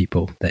business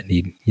people that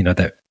need,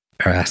 that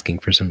are asking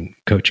for some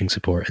coaching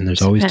support, and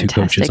there's always two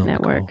coaches on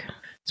network. The call.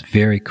 It's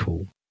very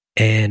cool.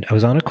 And I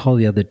was on a call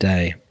the other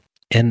day,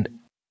 and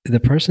the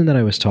person that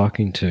I was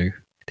talking to,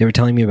 they were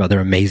telling me about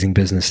their amazing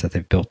business that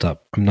they've built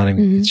up.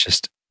 It's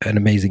just an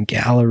amazing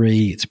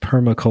gallery. It's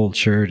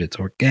permacultured. It's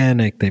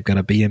organic. They've got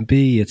a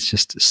B&B. It's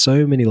just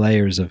so many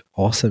layers of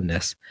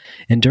awesomeness.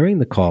 And during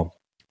the call,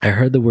 I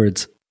heard the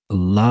words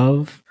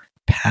love,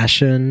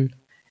 passion,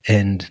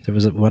 and there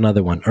was one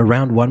other one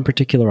around one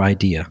particular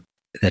idea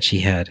that she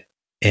had.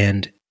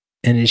 And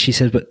she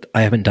said, but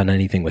I haven't done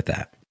anything with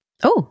that.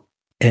 Oh.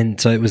 And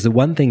so it was the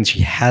one thing she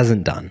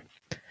hasn't done.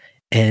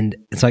 And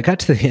so I got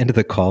to the end of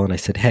the call and I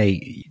said,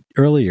 hey,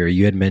 earlier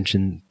you had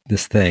mentioned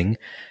this thing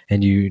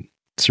and you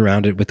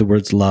surrounded it with the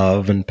words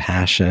love and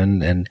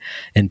passion and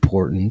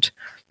important,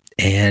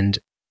 and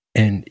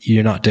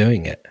you're not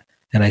doing it.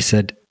 And I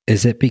said,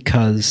 is it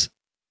because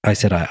I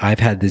said, I've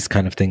had these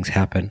kind of things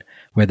happen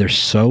where they're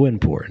so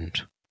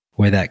important,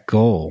 where that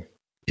goal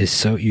is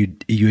so, you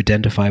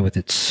identify with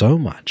it so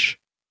much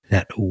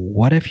that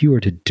what if you were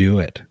to do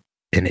it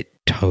and it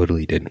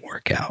totally didn't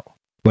work out?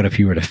 What if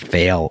you were to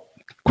fail,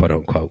 quote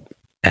unquote,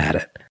 at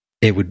it?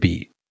 It would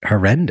be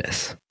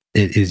horrendous.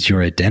 It is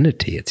your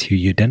identity. It's who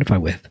you identify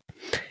with.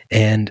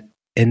 And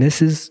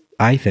this is,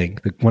 I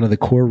think, one of the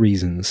core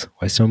reasons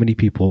why so many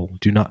people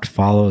do not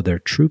follow their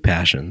true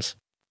passions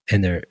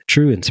and their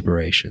true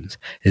inspirations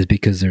is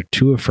because they're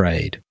too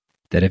afraid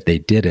that if they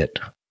did it,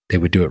 they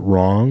would do it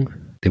wrong.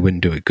 They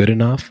wouldn't do it good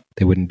enough.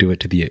 They wouldn't do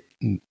it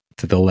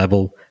to the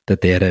level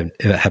that they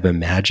have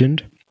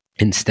imagined.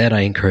 Instead,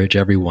 I encourage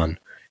everyone,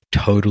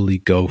 totally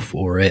go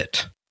for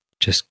it.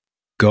 Just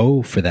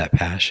go for that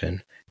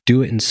passion.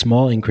 Do it in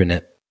small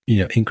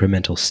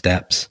incremental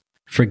steps.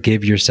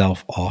 Forgive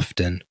yourself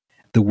often.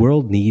 The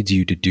world needs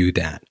you to do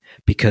that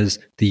because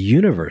the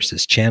universe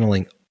is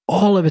channeling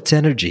all of its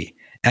energy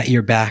at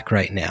your back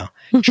right now,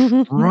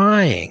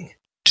 trying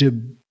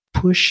to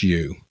push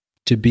you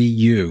to be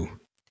you.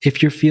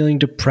 If you're feeling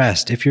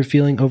depressed, if you're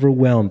feeling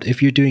overwhelmed,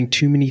 if you're doing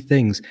too many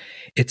things,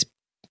 it's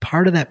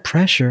part of that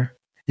pressure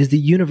is the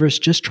universe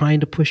just trying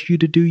to push you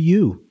to do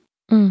you.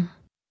 And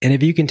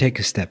if you can take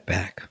a step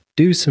back,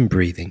 do some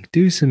breathing,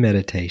 do some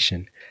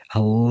meditation,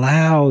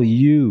 allow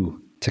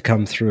you to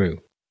come through.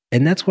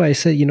 And that's why I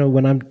say,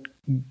 when I'm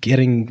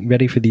getting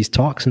ready for these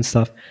talks and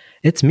stuff,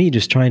 it's me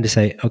just trying to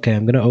say, okay,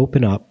 I'm going to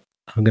open up.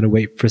 I'm going to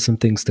wait for some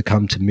things to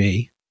come to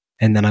me.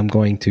 And then I'm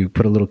going to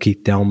put a little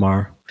Keith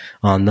Delmar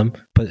on them,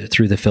 put it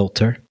through the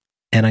filter,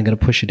 and I'm going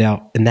to push it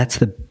out. And that's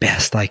the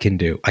best I can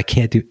do. I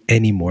can't do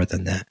any more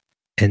than that.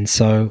 And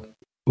so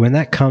when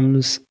that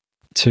comes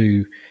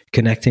to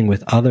connecting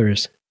with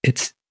others,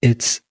 it's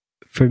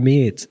for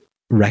me, it's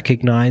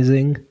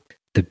recognizing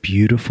the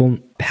beautiful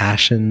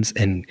passions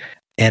and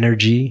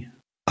energy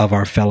of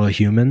our fellow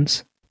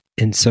humans.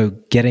 And so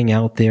getting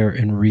out there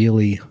and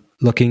really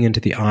looking into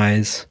the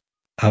eyes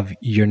of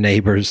your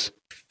neighbors,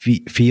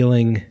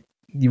 feeling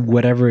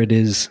whatever it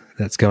is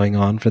that's going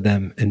on for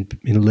them and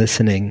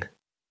listening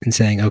and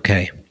saying,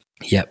 okay,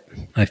 yep,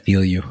 I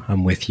feel you.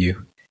 I'm with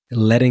you.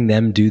 Letting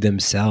them do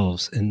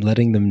themselves and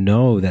letting them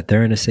know that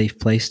they're in a safe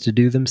place to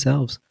do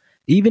themselves.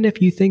 Even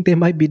if you think they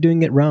might be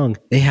doing it wrong,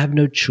 they have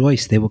no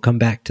choice. They will come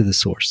back to the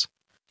source.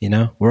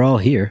 We're all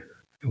here.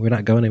 We're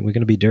not going in. We're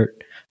going to be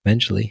dirt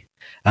eventually.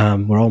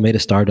 We're all made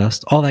of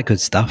stardust, all that good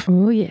stuff.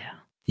 Oh, yeah.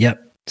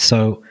 Yep.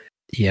 So,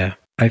 yeah,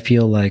 I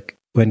feel like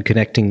when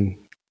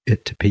connecting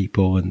it to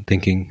people and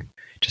thinking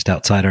just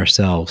outside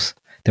ourselves,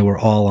 that we're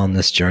all on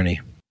this journey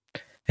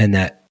and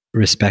that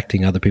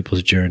respecting other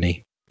people's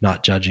journey,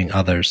 not judging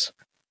others.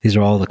 These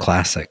are all the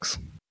classics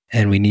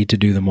and we need to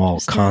do them all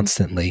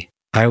constantly.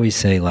 I always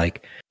say,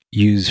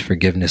 use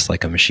forgiveness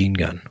like a machine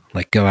gun.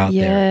 Go out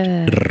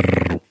there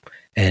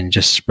and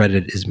just spread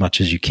it as much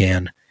as you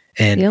can.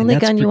 And the only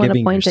and gun you want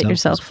to point at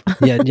yourself.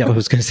 Yeah, I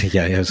was going to say,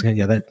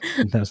 that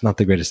was not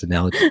the greatest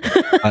analogy.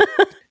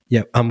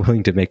 I'm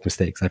willing to make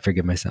mistakes. I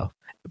forgive myself.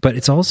 But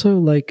it's also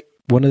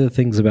one of the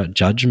things about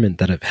judgment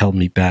that have held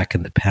me back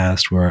in the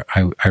past where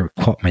I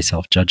caught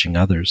myself judging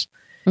others.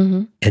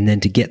 Mm-hmm. And then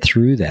to get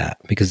through that,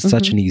 because it's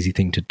such an easy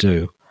thing to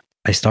do,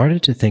 I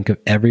started to think of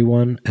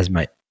everyone as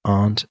my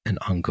aunt and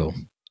uncle.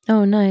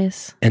 Oh,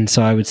 nice. And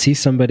so I would see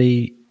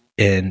somebody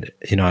and,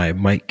 I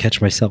might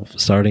catch myself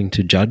starting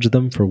to judge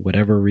them for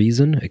whatever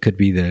reason. It could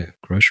be the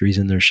groceries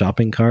in their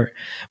shopping cart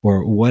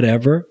or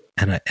whatever.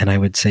 And I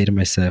would say to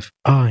myself,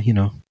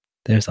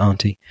 there's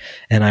auntie.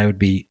 And I would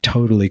be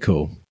totally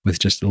cool with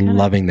just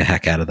loving the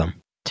heck out of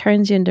them.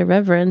 Turns you into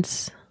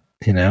reverence.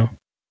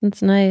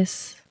 That's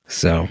nice.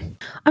 So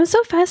I'm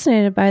so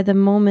fascinated by the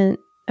moment.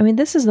 I mean,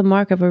 this is the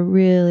mark of a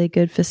really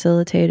good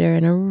facilitator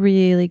and a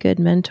really good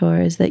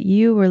mentor, is that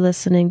you were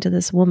listening to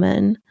this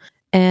woman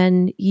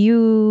and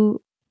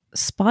you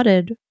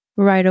spotted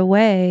right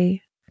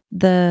away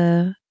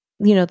the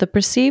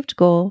perceived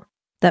goal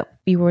that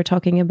you were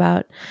talking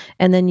about.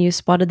 And then you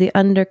spotted the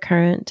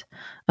undercurrent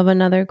of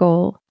another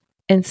goal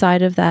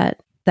inside of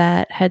that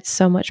had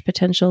so much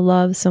potential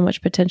love, so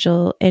much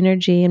potential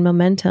energy and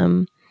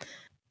momentum.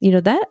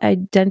 That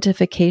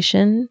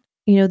identification,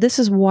 this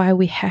is why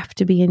we have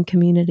to be in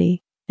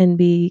community and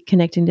be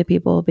connecting to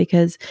people,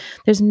 because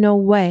there's no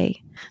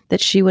way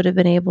that she would have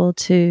been able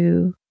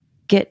to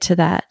get to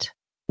that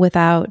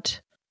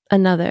without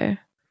another,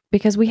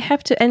 because we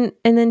have to, and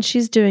then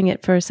she's doing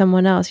it for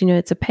someone else.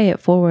 It's a pay it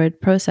forward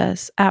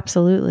process.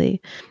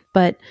 Absolutely.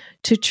 But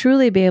to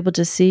truly be able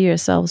to see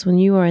yourselves when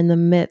you are in the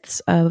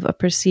midst of a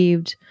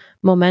perceived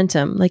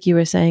momentum, like you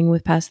were saying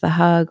with Pass the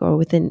Hug or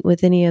with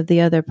any of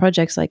the other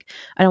projects, I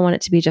don't want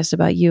it to be just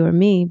about you or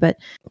me, but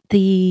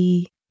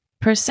the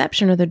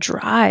perception or the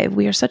drive,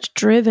 we are such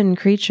driven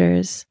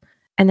creatures,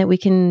 and that we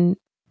can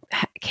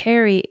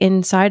carry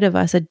inside of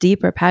us a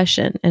deeper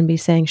passion and be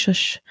saying,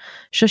 shush,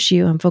 shush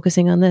you, I'm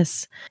focusing on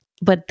this.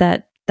 But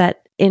that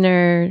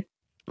inner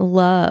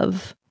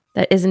love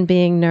that isn't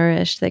being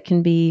nourished, that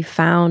can be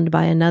found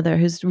by another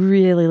who's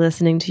really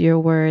listening to your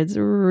words,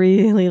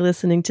 really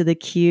listening to the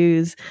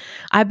cues.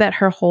 I bet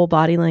her whole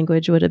body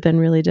language would have been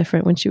really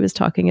different when she was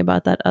talking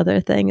about that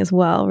other thing as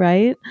well,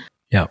 right?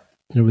 Yeah.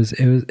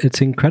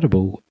 It's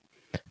incredible.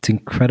 It's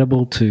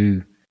incredible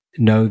to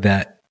know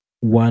that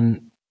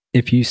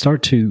if you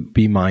start to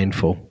be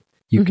mindful,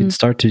 you can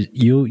start to,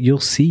 you'll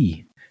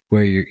see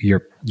where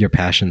your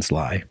passions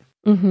lie.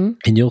 And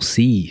you'll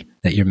see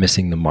that you're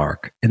missing the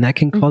mark, and that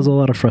can cause a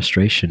lot of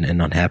frustration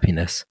and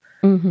unhappiness.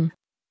 And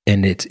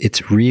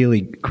it's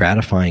really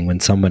gratifying when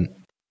someone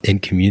in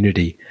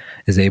community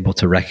is able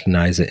to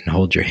recognize it and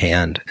hold your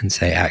hand and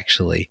say,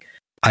 actually,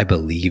 I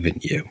believe in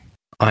you.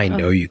 I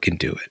know you can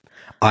do it.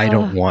 I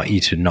don't want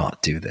you to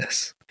not do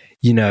this.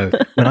 You know,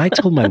 when I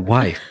told my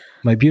wife,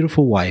 my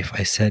beautiful wife,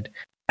 I said,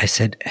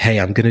 hey,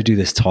 I'm going to do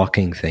this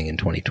talking thing in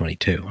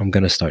 2022. I'm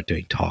going to start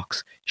doing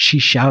talks. She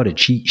shouted.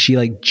 She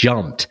like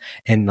jumped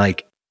and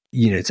like,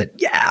 you know, said,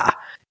 yeah.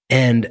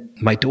 And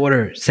my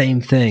daughter,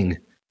 same thing.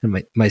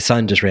 And my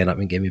son just ran up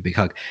and gave me a big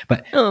hug.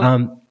 But,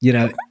 you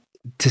know,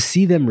 to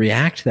see them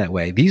react that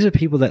way, these are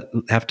people that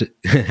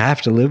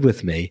have to live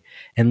with me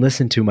and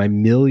listen to my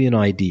million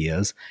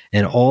ideas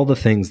and all the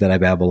things that I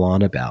babble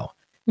on about.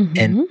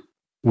 And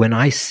when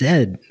I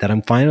said that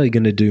I'm finally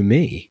going to do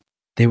me,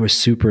 they were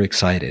super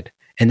excited.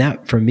 And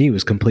that for me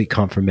was complete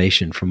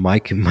confirmation from my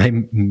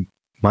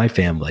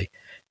family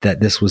that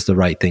this was the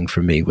right thing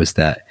for me, was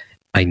that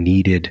I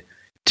needed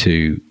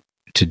to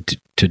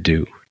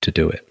do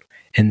it.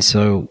 And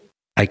so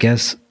I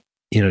guess,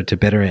 you know, to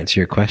better answer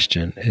your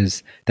question,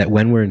 is that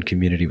when we're in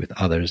community with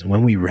others,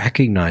 when we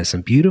recognize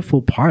some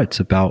beautiful parts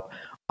about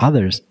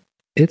others,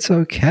 it's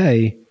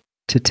okay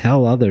to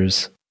tell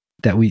others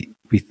that we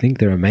think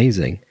they're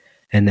amazing,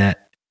 and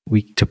that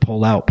to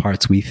pull out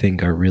parts we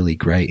think are really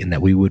great and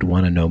that we would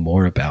want to know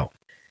more about.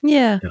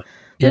 Yeah.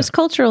 There's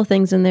cultural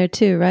things in there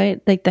too, right?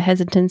 Like the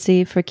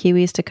hesitancy for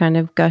Kiwis to kind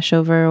of gush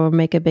over or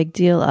make a big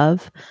deal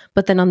of.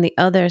 But then on the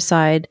other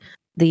side,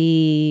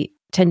 the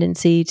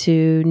tendency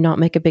to not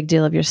make a big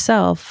deal of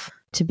yourself,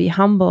 to be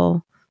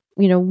humble,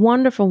 you know,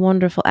 wonderful,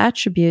 wonderful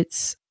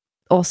attributes.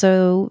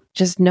 Also,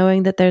 just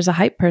knowing that there's a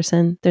hype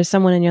person, there's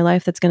someone in your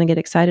life that's going to get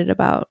excited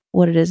about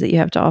what it is that you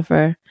have to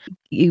offer.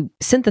 You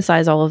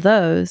synthesize all of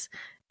those,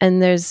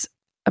 and there's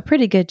a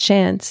pretty good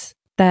chance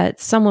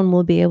that someone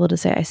will be able to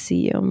say, I see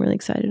you. I'm really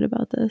excited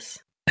about this.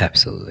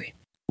 Absolutely.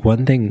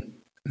 One thing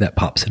that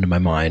pops into my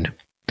mind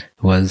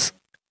was,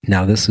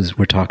 now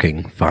we're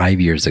talking 5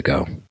 years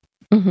ago.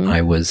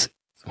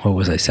 What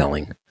was I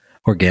selling?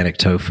 Organic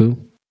tofu.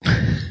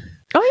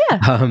 Oh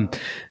yeah.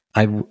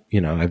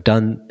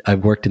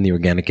 I've worked in the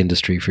organic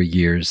industry for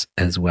years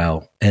as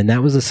well. And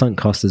that was a sunk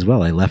cost as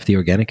well. I left the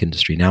organic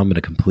industry. Now I'm in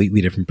a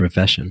completely different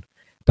profession,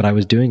 but I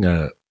was doing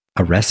a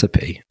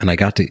recipe, and I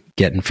got to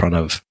get in front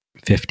of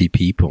 50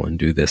 people and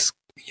do this,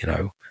 you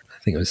know, I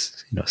think it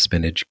was, you know,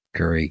 spinach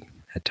curry,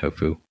 had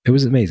tofu. It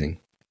was amazing.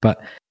 But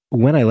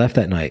when I left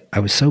that night, I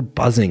was so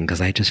buzzing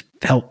because I just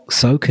felt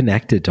so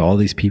connected to all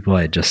these people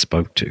I had just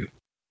spoke to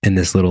in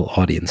this little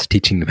audience,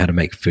 teaching them how to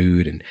make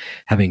food and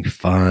having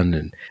fun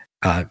and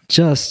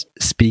just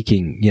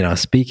speaking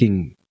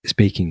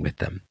with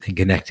them and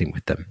connecting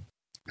with them,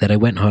 that I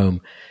went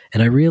home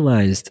and I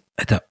realized,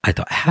 I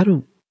thought, how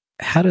do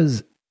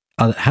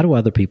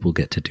other people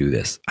get to do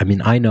this? I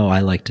mean, I know I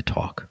like to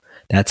talk.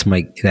 That's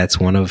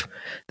one of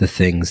the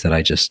things that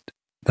I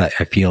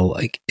feel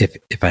like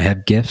if I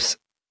have gifts,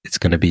 it's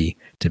going to be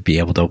to be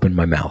able to open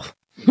my mouth.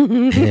 You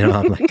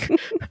know,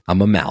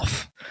 I'm a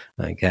mouth.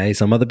 Okay.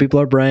 Some other people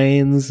are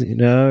brains, you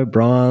know,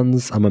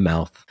 bronze. I'm a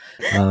mouth.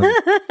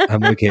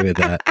 I'm okay with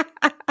that.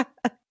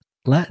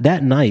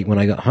 That night when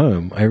I got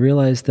home, I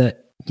realized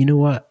that, you know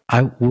what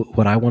I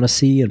want to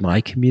see in my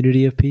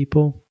community of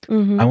people,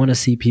 I want to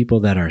see people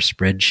that are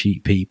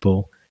spreadsheet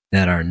people,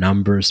 that are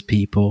numbers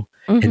people,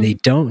 and they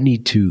don't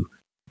need to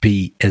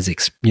be as,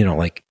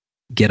 like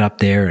get up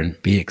there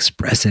and be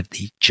expressive.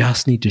 They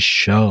just need to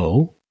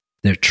show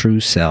their true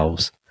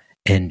selves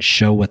and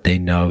show what they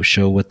know,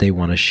 show what they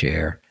want to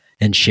share,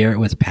 and share it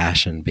with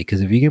passion. Because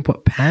if you can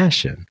put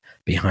passion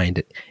behind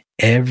it,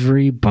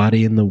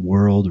 everybody in the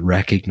world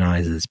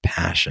recognizes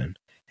passion.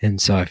 And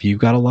so if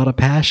you've got a lot of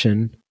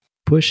passion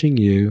pushing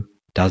you,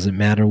 doesn't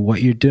matter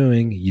what you're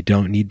doing, you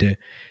don't need to,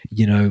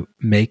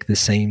 make the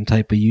same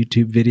type of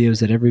YouTube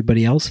videos that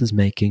everybody else is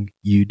making.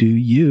 You do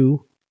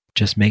you.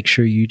 Just make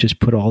sure you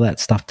just put all that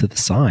stuff to the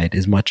side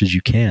as much as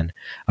you can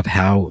of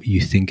how you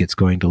think it's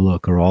going to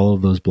look, or all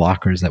of those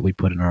blockers that we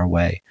put in our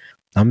way.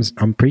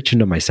 I'm preaching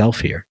to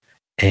myself here.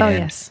 And oh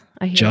yes,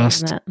 I hear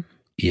that.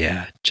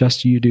 Yeah,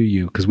 just you do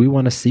you, because we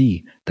want to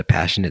see the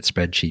passionate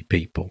spreadsheet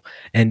people.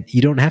 And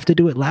you don't have to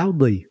do it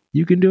loudly.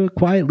 You can do it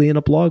quietly in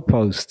a blog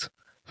post.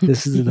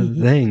 This is the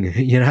thing,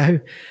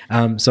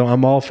 So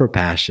I'm all for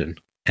passion,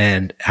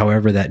 and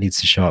however that needs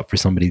to show up for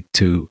somebody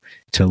to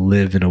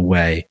live in a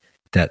way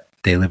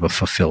they live a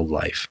fulfilled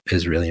life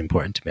is really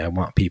important to me. I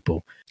want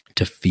people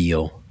to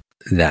feel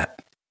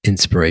that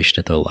inspiration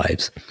of their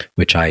lives,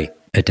 which I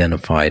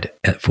identified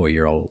at 4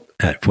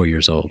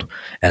 years old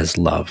as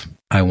love.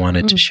 I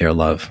wanted to share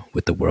love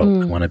with the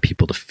world. I wanted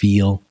people to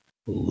feel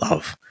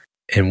love.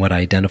 And what I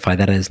identify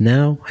that as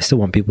now, I still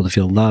want people to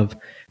feel love,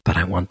 but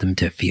I want them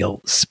to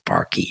feel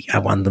sparky. I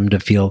want them to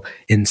feel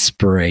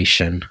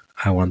inspiration.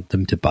 I want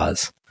them to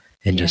buzz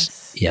and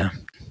just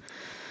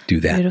do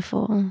that.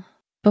 Beautiful.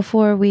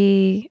 Before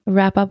we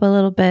wrap up a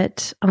little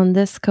bit on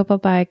this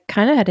cope-up, I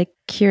kind of had a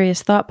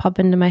curious thought pop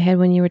into my head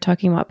when you were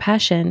talking about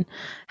passion.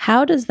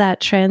 How does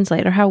that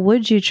translate, or how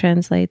would you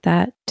translate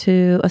that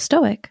to a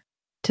Stoic,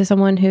 to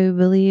someone who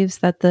believes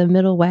that the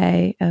middle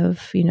way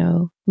of,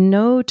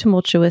 no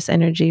tumultuous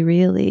energy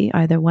really,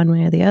 either one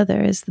way or the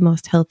other, is the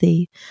most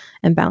healthy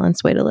and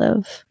balanced way to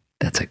live?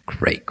 That's a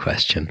great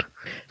question.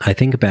 I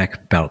think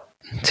back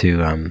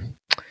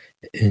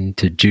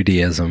into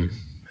Judaism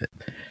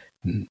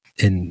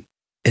in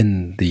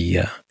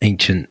the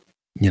ancient,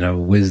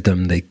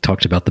 wisdom. They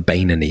talked about the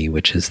Beinoni,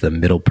 which is the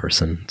middle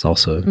person. It's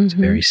also it's a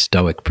very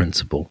Stoic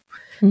principle.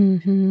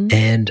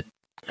 And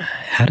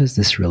how does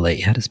this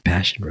relate? How does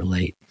passion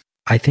relate?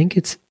 I think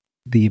it's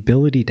the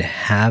ability to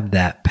have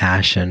that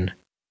passion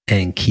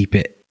and keep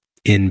it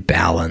in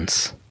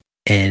balance,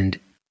 and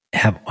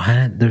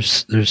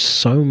there's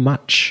so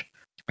much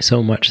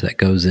that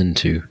goes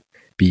into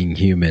being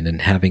human,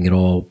 and having it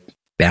all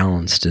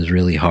balanced is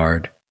really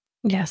hard.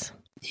 Yes.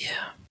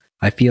 Yeah.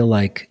 I feel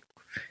like,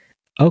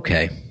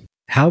 okay,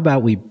 how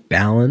about we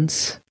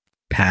balance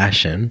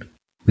passion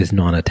with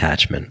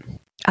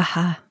non-attachment?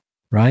 Aha.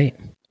 Right?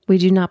 We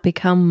do not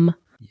become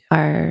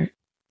our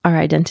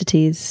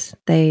identities.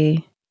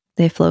 They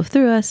flow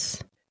through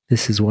us.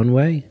 This is one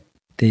way.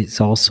 It's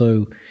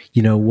also,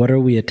 what are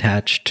we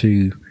attached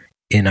to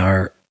in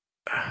our,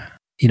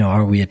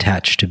 are we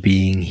attached to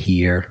being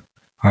here?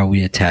 Are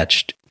we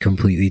attached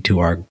completely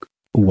to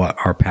what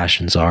our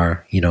passions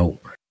are?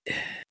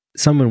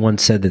 Someone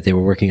once said that they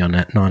were working on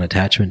that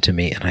non-attachment to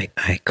me, and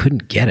I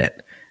couldn't get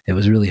it. It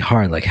was really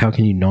hard. Like, how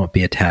can you not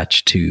be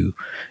attached to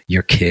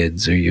your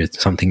kids or your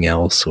something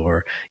else,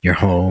 or your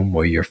home,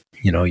 or your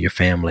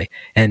family?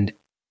 And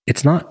it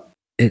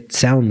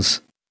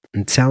sounds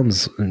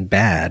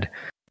bad,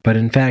 but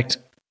in fact,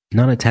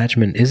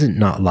 non-attachment isn't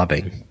not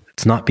loving.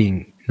 It's not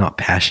being not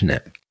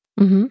passionate.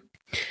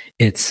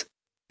 It's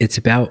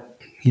about,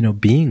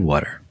 being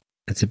water.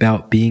 It's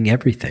about being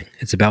everything.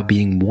 It's about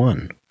being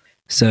one.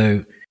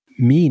 So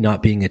me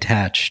not being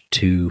attached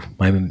to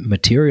my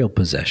material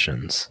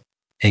possessions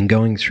and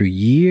going through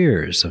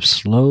years of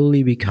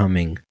slowly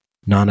becoming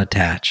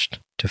non-attached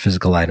to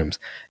physical items,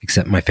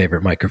 except my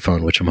favorite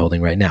microphone, which I'm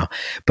holding right now.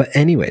 But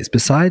anyways,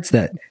 besides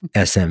that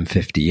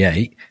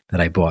SM58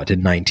 that I bought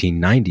in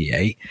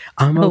 1998,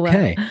 I'm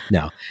okay.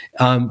 Wow.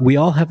 Now, we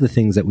all have the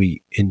things that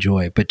we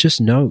enjoy, but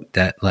just note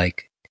that,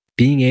 like,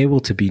 being able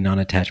to be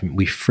non-attachment,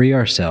 we free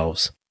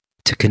ourselves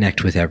to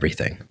connect with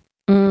everything.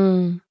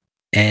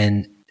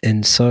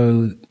 And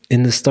so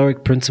in the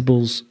Stoic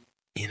principles,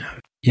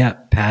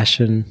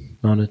 passion,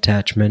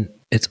 non-attachment,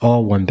 it's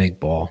all one big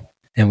ball,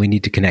 and we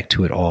need to connect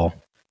to it all,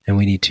 and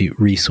we need to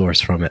resource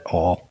from it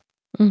all.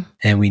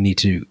 And we need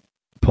to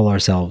pull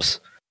ourselves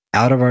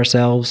out of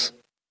ourselves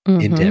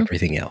into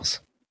everything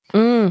else.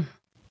 I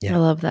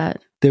love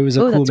that. There was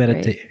a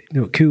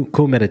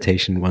cool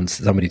meditation once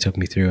somebody took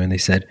me through, and they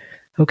said,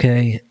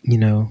 okay,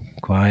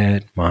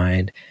 quiet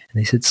mind. And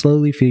they said,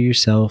 slowly feel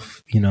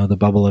yourself, the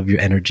bubble of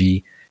your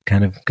energy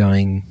kind of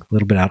going a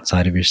little bit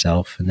outside of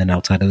yourself, and then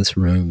outside of this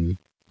room,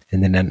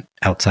 and then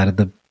outside of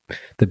the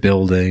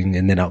building,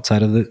 and then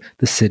outside of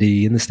the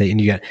city and the state.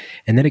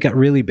 And then it got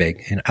really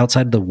big, and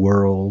outside of the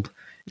world.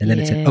 And then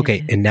it said,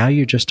 okay, and now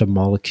you're just a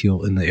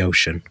molecule in the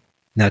ocean.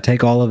 Now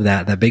take all of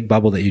that big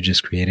bubble that you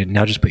just created.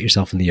 Now just put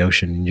yourself in the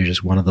ocean, and you're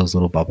just one of those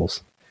little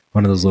bubbles,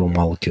 one of those little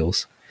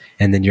molecules.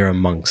 And then you're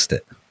amongst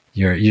it.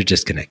 You're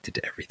just connected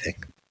to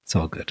everything. It's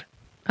all good.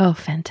 Oh,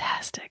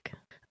 fantastic.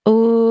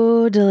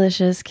 Oh,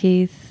 delicious,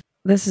 Keith.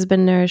 This has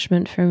been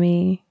nourishment for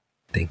me.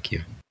 Thank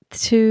you.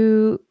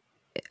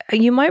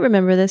 You might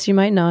remember this, you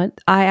might not.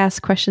 I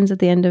ask questions at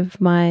the end of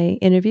my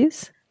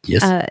interviews.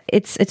 Yes.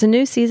 It's a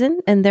new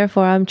season, and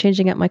therefore I'm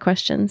changing up my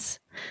questions.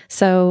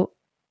 So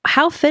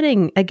how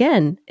fitting,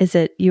 again, is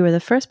it you were the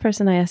first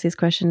person I asked these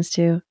questions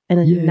to, and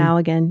then now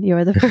again,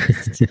 you're the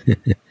first.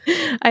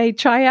 I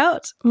try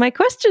out my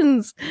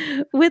questions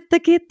with the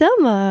Keith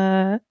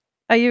Delmar.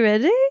 Are you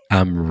ready?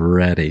 I'm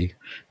ready.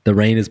 The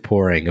rain is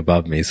pouring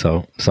above me,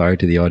 so sorry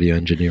to the audio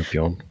engineer,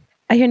 Bjorn.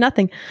 I hear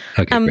nothing.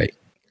 Okay, great.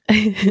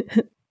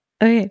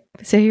 Okay,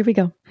 so here we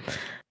go.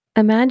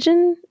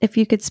 Imagine if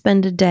you could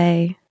spend a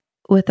day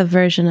with a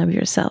version of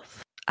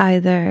yourself,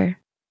 either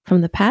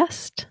from the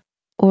past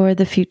or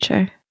the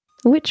future.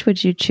 Which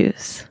would you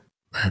choose?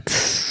 That's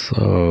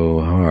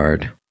so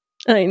hard.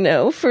 I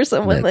know, for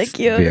someone like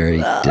you.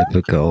 Very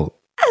difficult.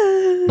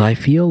 I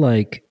feel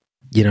like,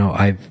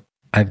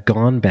 I've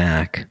gone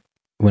back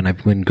when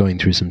I've been going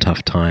through some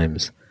tough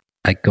times.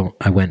 I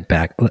went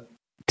back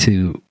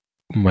to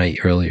my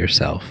earlier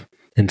self,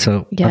 And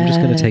so I'm just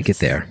going to take it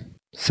there.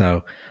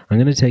 So I'm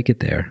going to take it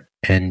there.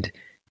 And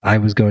I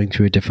was going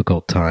through a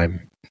difficult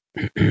time.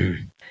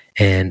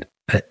 And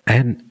I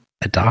had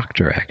a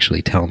doctor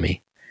actually tell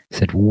me,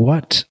 said,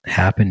 what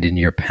happened in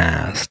your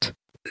past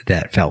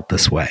that felt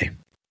this way,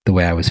 the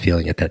way I was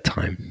feeling at that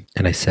time?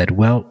 And I said,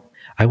 well,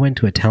 I went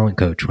to a talent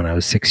coach when I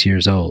was 6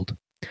 years old.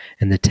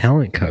 And the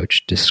talent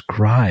coach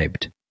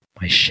described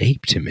my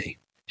shape to me.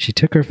 She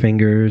took her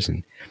fingers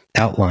and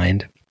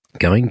outlined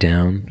going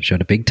down,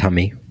 showed a big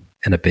tummy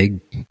and a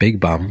big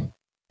bum.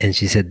 And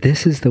she said,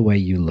 this is the way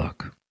you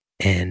look.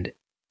 And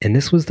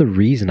this was the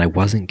reason I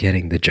wasn't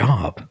getting the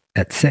job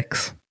at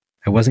 6.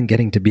 I wasn't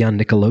getting to be on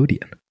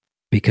Nickelodeon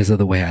because of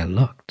the way I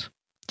looked.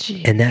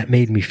 Jeez. And that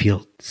made me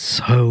feel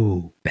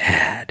so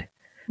bad.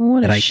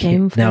 What a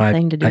shameful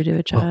thing to do to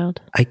a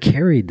child. I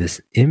carried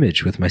this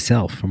image with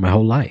myself for my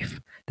whole life,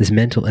 this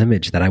mental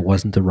image that I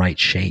wasn't the right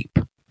shape.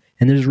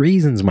 And there's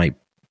reasons my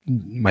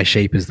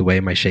shape is the way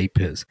my shape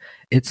is.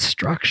 It's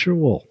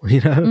structural,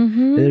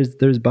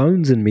 There's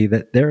bones in me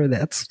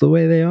that's the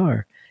way they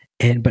are.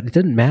 But it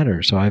didn't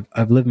matter. So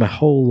I've lived my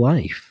whole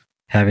life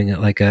having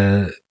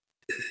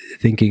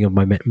thinking of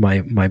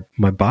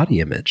my body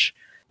image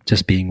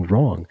just being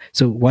wrong.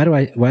 So why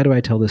do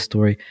I tell this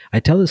story? I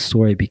tell this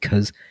story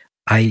because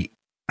I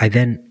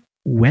then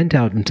went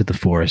out into the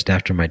forest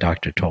after my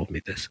doctor told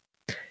me this,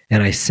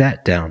 and I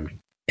sat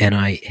down and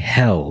I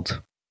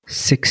held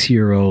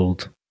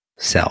 6-year-old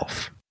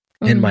self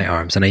in my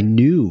arms, and I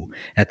knew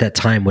at that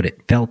time what it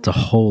felt to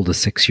hold a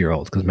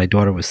 6-year-old because my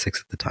daughter was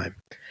 6 at the time.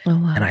 Oh,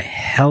 wow. And I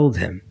held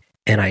him,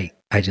 and I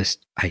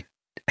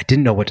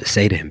didn't know what to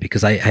say to him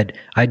because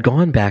I'd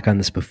gone back on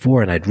this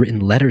before, and I'd written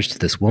letters to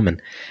this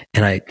woman,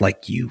 and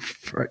you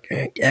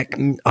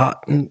freaking,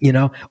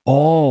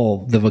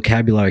 all the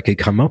vocabulary I could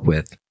come up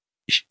with,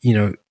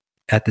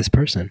 at this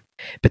person.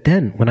 But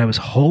then when I was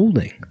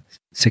holding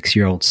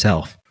 6-year-old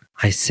self,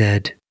 I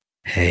said,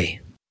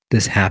 hey,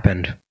 this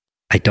happened.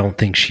 I don't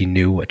think she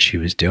knew what she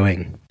was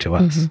doing to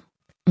us.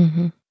 Mm-hmm.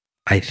 Mm-hmm.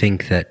 I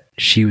think that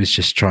she was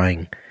just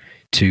trying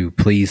to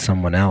please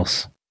someone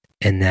else,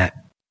 and that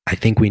I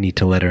think we need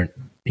to let her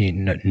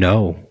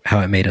know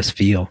how it made us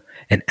feel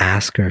and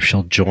ask her if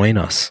she'll join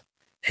us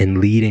in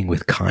leading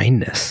with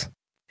kindness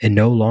and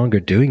no longer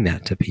doing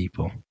that to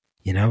people.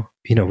 We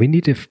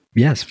need to,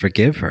 yes,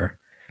 forgive her,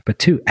 but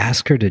 2,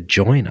 ask her to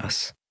join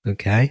us.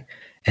 Okay.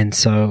 And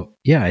so,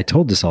 yeah, I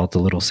told this all to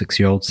little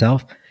 6-year-old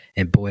self,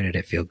 and boy, did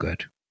it feel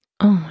good.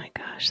 Oh my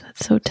gosh,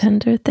 that's so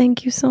tender.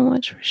 Thank you so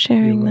much for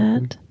sharing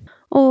that.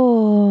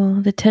 Oh,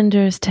 the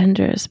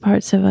tenderest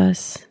parts of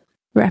us.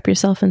 Wrap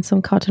yourself in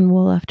some cotton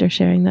wool after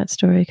sharing that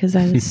story, because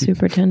that is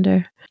super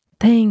tender.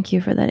 Thank you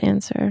for that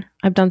answer.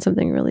 I've done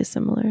something really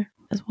similar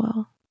as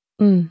well.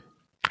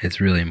 It's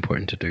really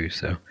important to do.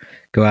 So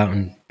go out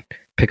and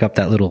pick up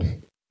that little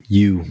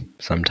you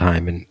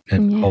sometime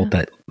and hold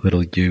that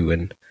little you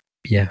and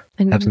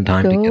have some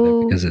time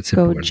together, because it's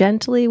important. Go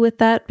gently with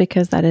that,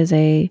 because that is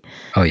a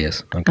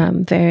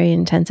very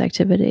intense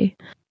activity.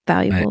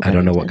 Valuable. I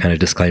don't know what kind of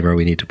disclaimer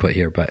we need to put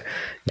here, but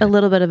a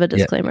little bit of a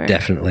disclaimer. Yeah,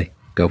 definitely.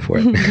 Go for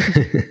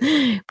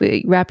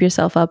it. Wrap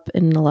yourself up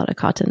in a lot of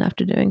cotton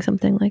after doing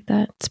something like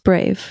that. It's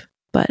brave,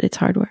 but it's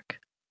hard work.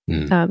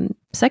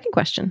 Second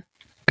question.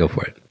 Go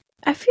for it.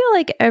 I feel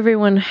like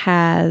everyone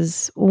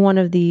has one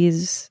of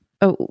these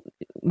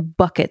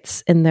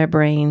buckets in their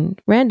brain,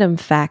 random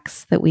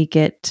facts that we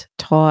get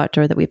taught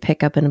or that we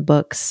pick up in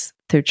books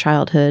through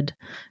childhood,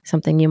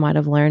 something you might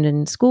have learned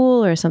in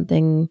school or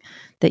something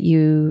that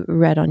you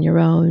read on your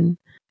own.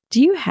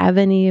 Do you have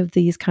any of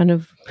these kind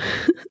of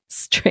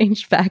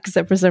strange facts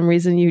that for some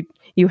reason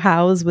you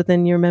house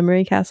within your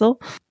memory castle?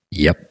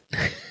 Yep.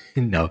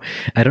 No,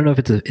 I don't know if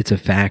it's a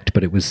fact,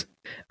 but it was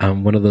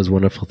one of those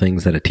wonderful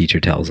things that a teacher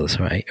tells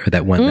us, right? Or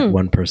that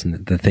one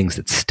person, the things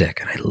that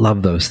stick. And I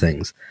love those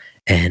things.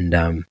 And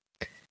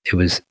it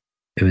was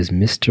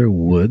Mr.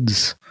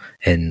 Woods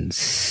in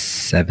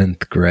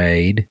 7th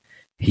grade.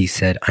 He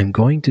said, I'm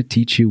going to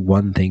teach you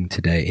one thing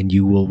today, and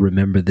you will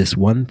remember this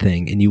one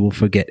thing, and you will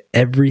forget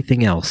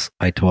everything else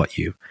I taught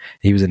you.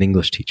 He was an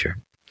English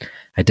teacher.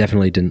 I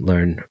definitely didn't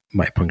learn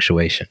my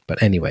punctuation,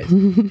 but anyways.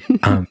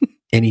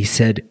 And he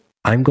said,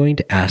 I'm going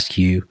to ask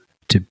you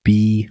to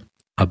be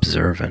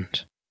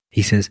observant.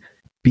 He says,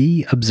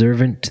 be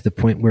observant to the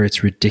point where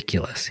it's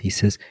ridiculous. He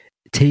says,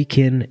 take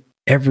in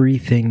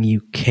everything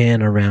you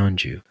can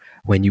around you.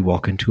 When you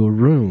walk into a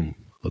room,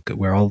 look at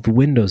where all the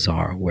windows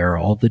are. Where are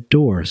all the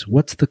doors?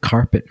 What's the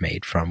carpet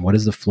made from? What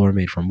is the floor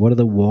made from? What are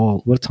the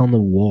walls? What's on the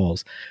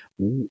walls?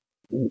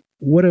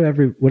 What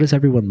does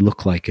everyone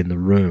look like in the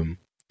room?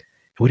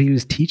 What he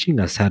was teaching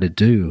us how to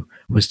do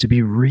was to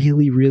be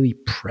really, really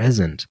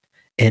present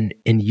and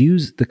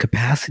use the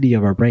capacity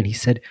of our brain. He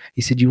said,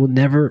 you will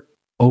never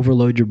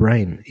overload your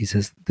brain. He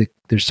says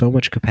there's so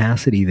much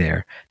capacity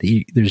there that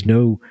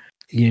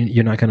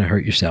you're not going to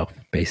hurt yourself,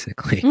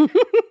 basically.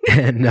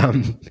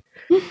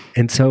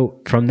 And so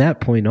from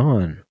that point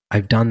on,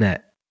 I've done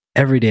that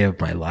every day of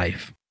my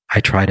life. I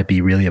try to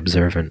be really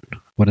observant.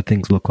 What do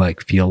things look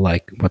like, feel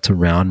like, what's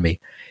around me?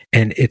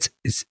 And it's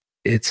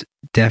it's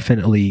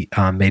definitely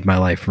made my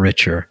life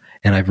richer,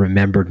 and I've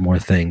remembered more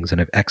things,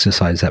 and I've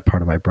exercised that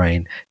part of my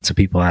brain. So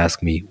people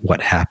ask me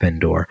what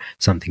happened or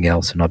something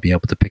else, and I'll be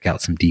able to pick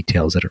out some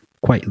details that are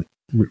quite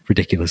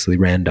ridiculously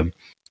random.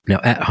 Now,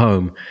 at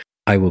home,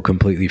 I will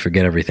completely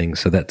forget everything.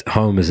 So that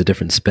home is a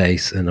different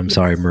space. And I'm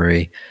sorry,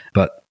 Marie,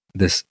 but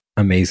this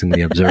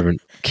amazingly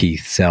observant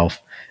Keith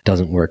self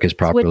doesn't work as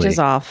properly Switches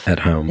off at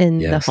home. in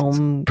the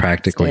home,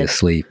 practically state.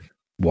 Asleep,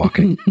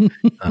 walking.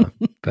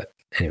 But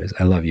anyways,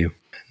 I love you.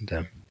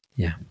 And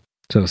yeah.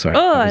 So sorry.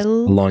 That was a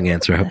long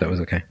answer. I hope that was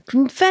okay.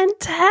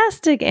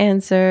 Fantastic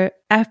answer.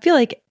 I feel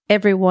like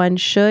everyone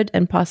should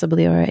and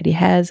possibly already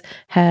has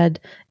had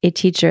a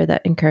teacher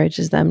that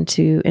encourages them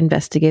to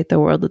investigate the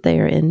world that they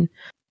are in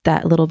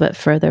that little bit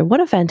further.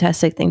 What a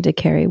fantastic thing to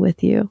carry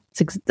with you.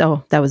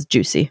 That was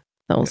juicy.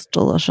 That was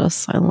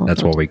delicious. I love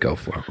That's it. what we go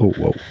for. Oh,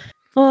 whoa.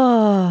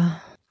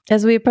 Oh,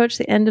 as we approach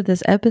the end of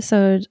this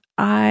episode,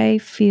 I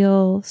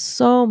feel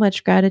so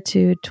much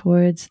gratitude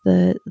towards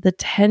the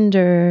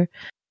tender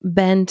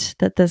bent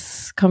that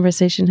this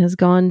conversation has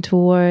gone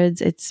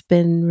towards. It's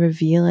been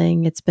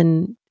revealing. It's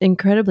been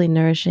incredibly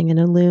nourishing and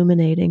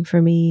illuminating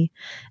for me,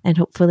 and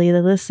hopefully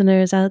the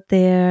listeners out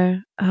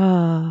there.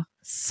 Oh,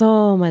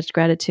 so much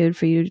gratitude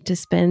for you to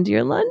spend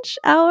your lunch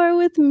hour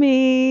with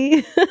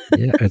me.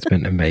 Yeah, it's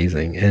been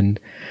amazing. And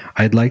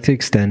I'd like to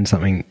extend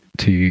something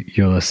to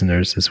your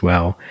listeners as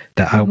well,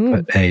 that I'll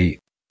put a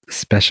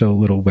special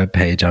little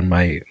webpage on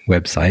my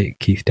website,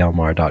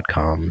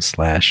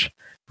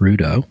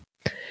 keithdelmar.com/Rudo.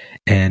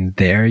 And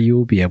there you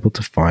will be able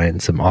to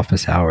find some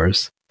office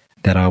hours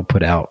that I'll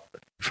put out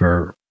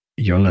for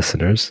your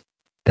listeners,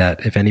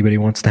 that if anybody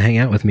wants to hang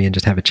out with me and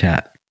just have a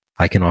chat,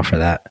 I can offer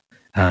that.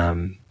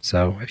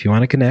 So if you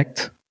want to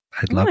connect,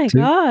 I'd love to.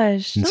 Oh my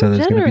gosh. And so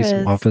there's going to be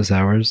some office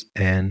hours,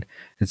 and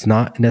it's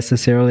not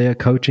necessarily a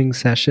coaching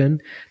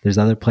session. There's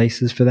other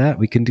places for that.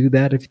 We can do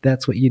that if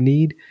that's what you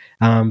need.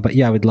 But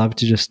yeah, I would love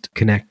to just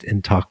connect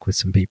and talk with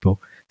some people.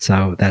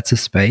 So that's a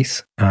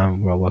space.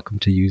 We're welcome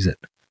to use it.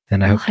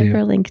 And I hope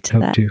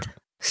to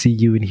see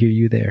you and hear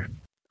you there.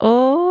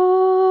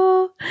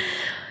 Oh,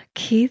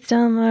 Keith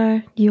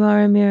Delmar, you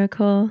are a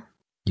miracle.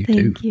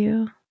 Thank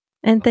you.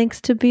 And thanks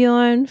to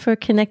Bjorn for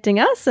connecting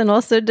us and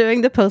also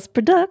doing the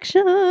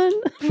post-production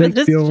for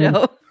this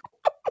show.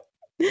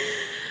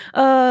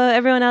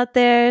 Everyone out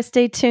there,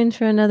 stay tuned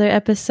for another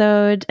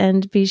episode,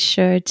 and be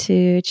sure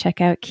to check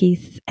out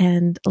Keith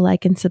and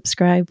like and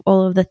subscribe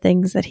all of the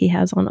things that he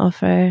has on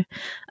offer.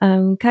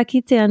 Ka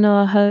kite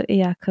anoa hau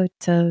I a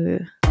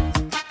koutou.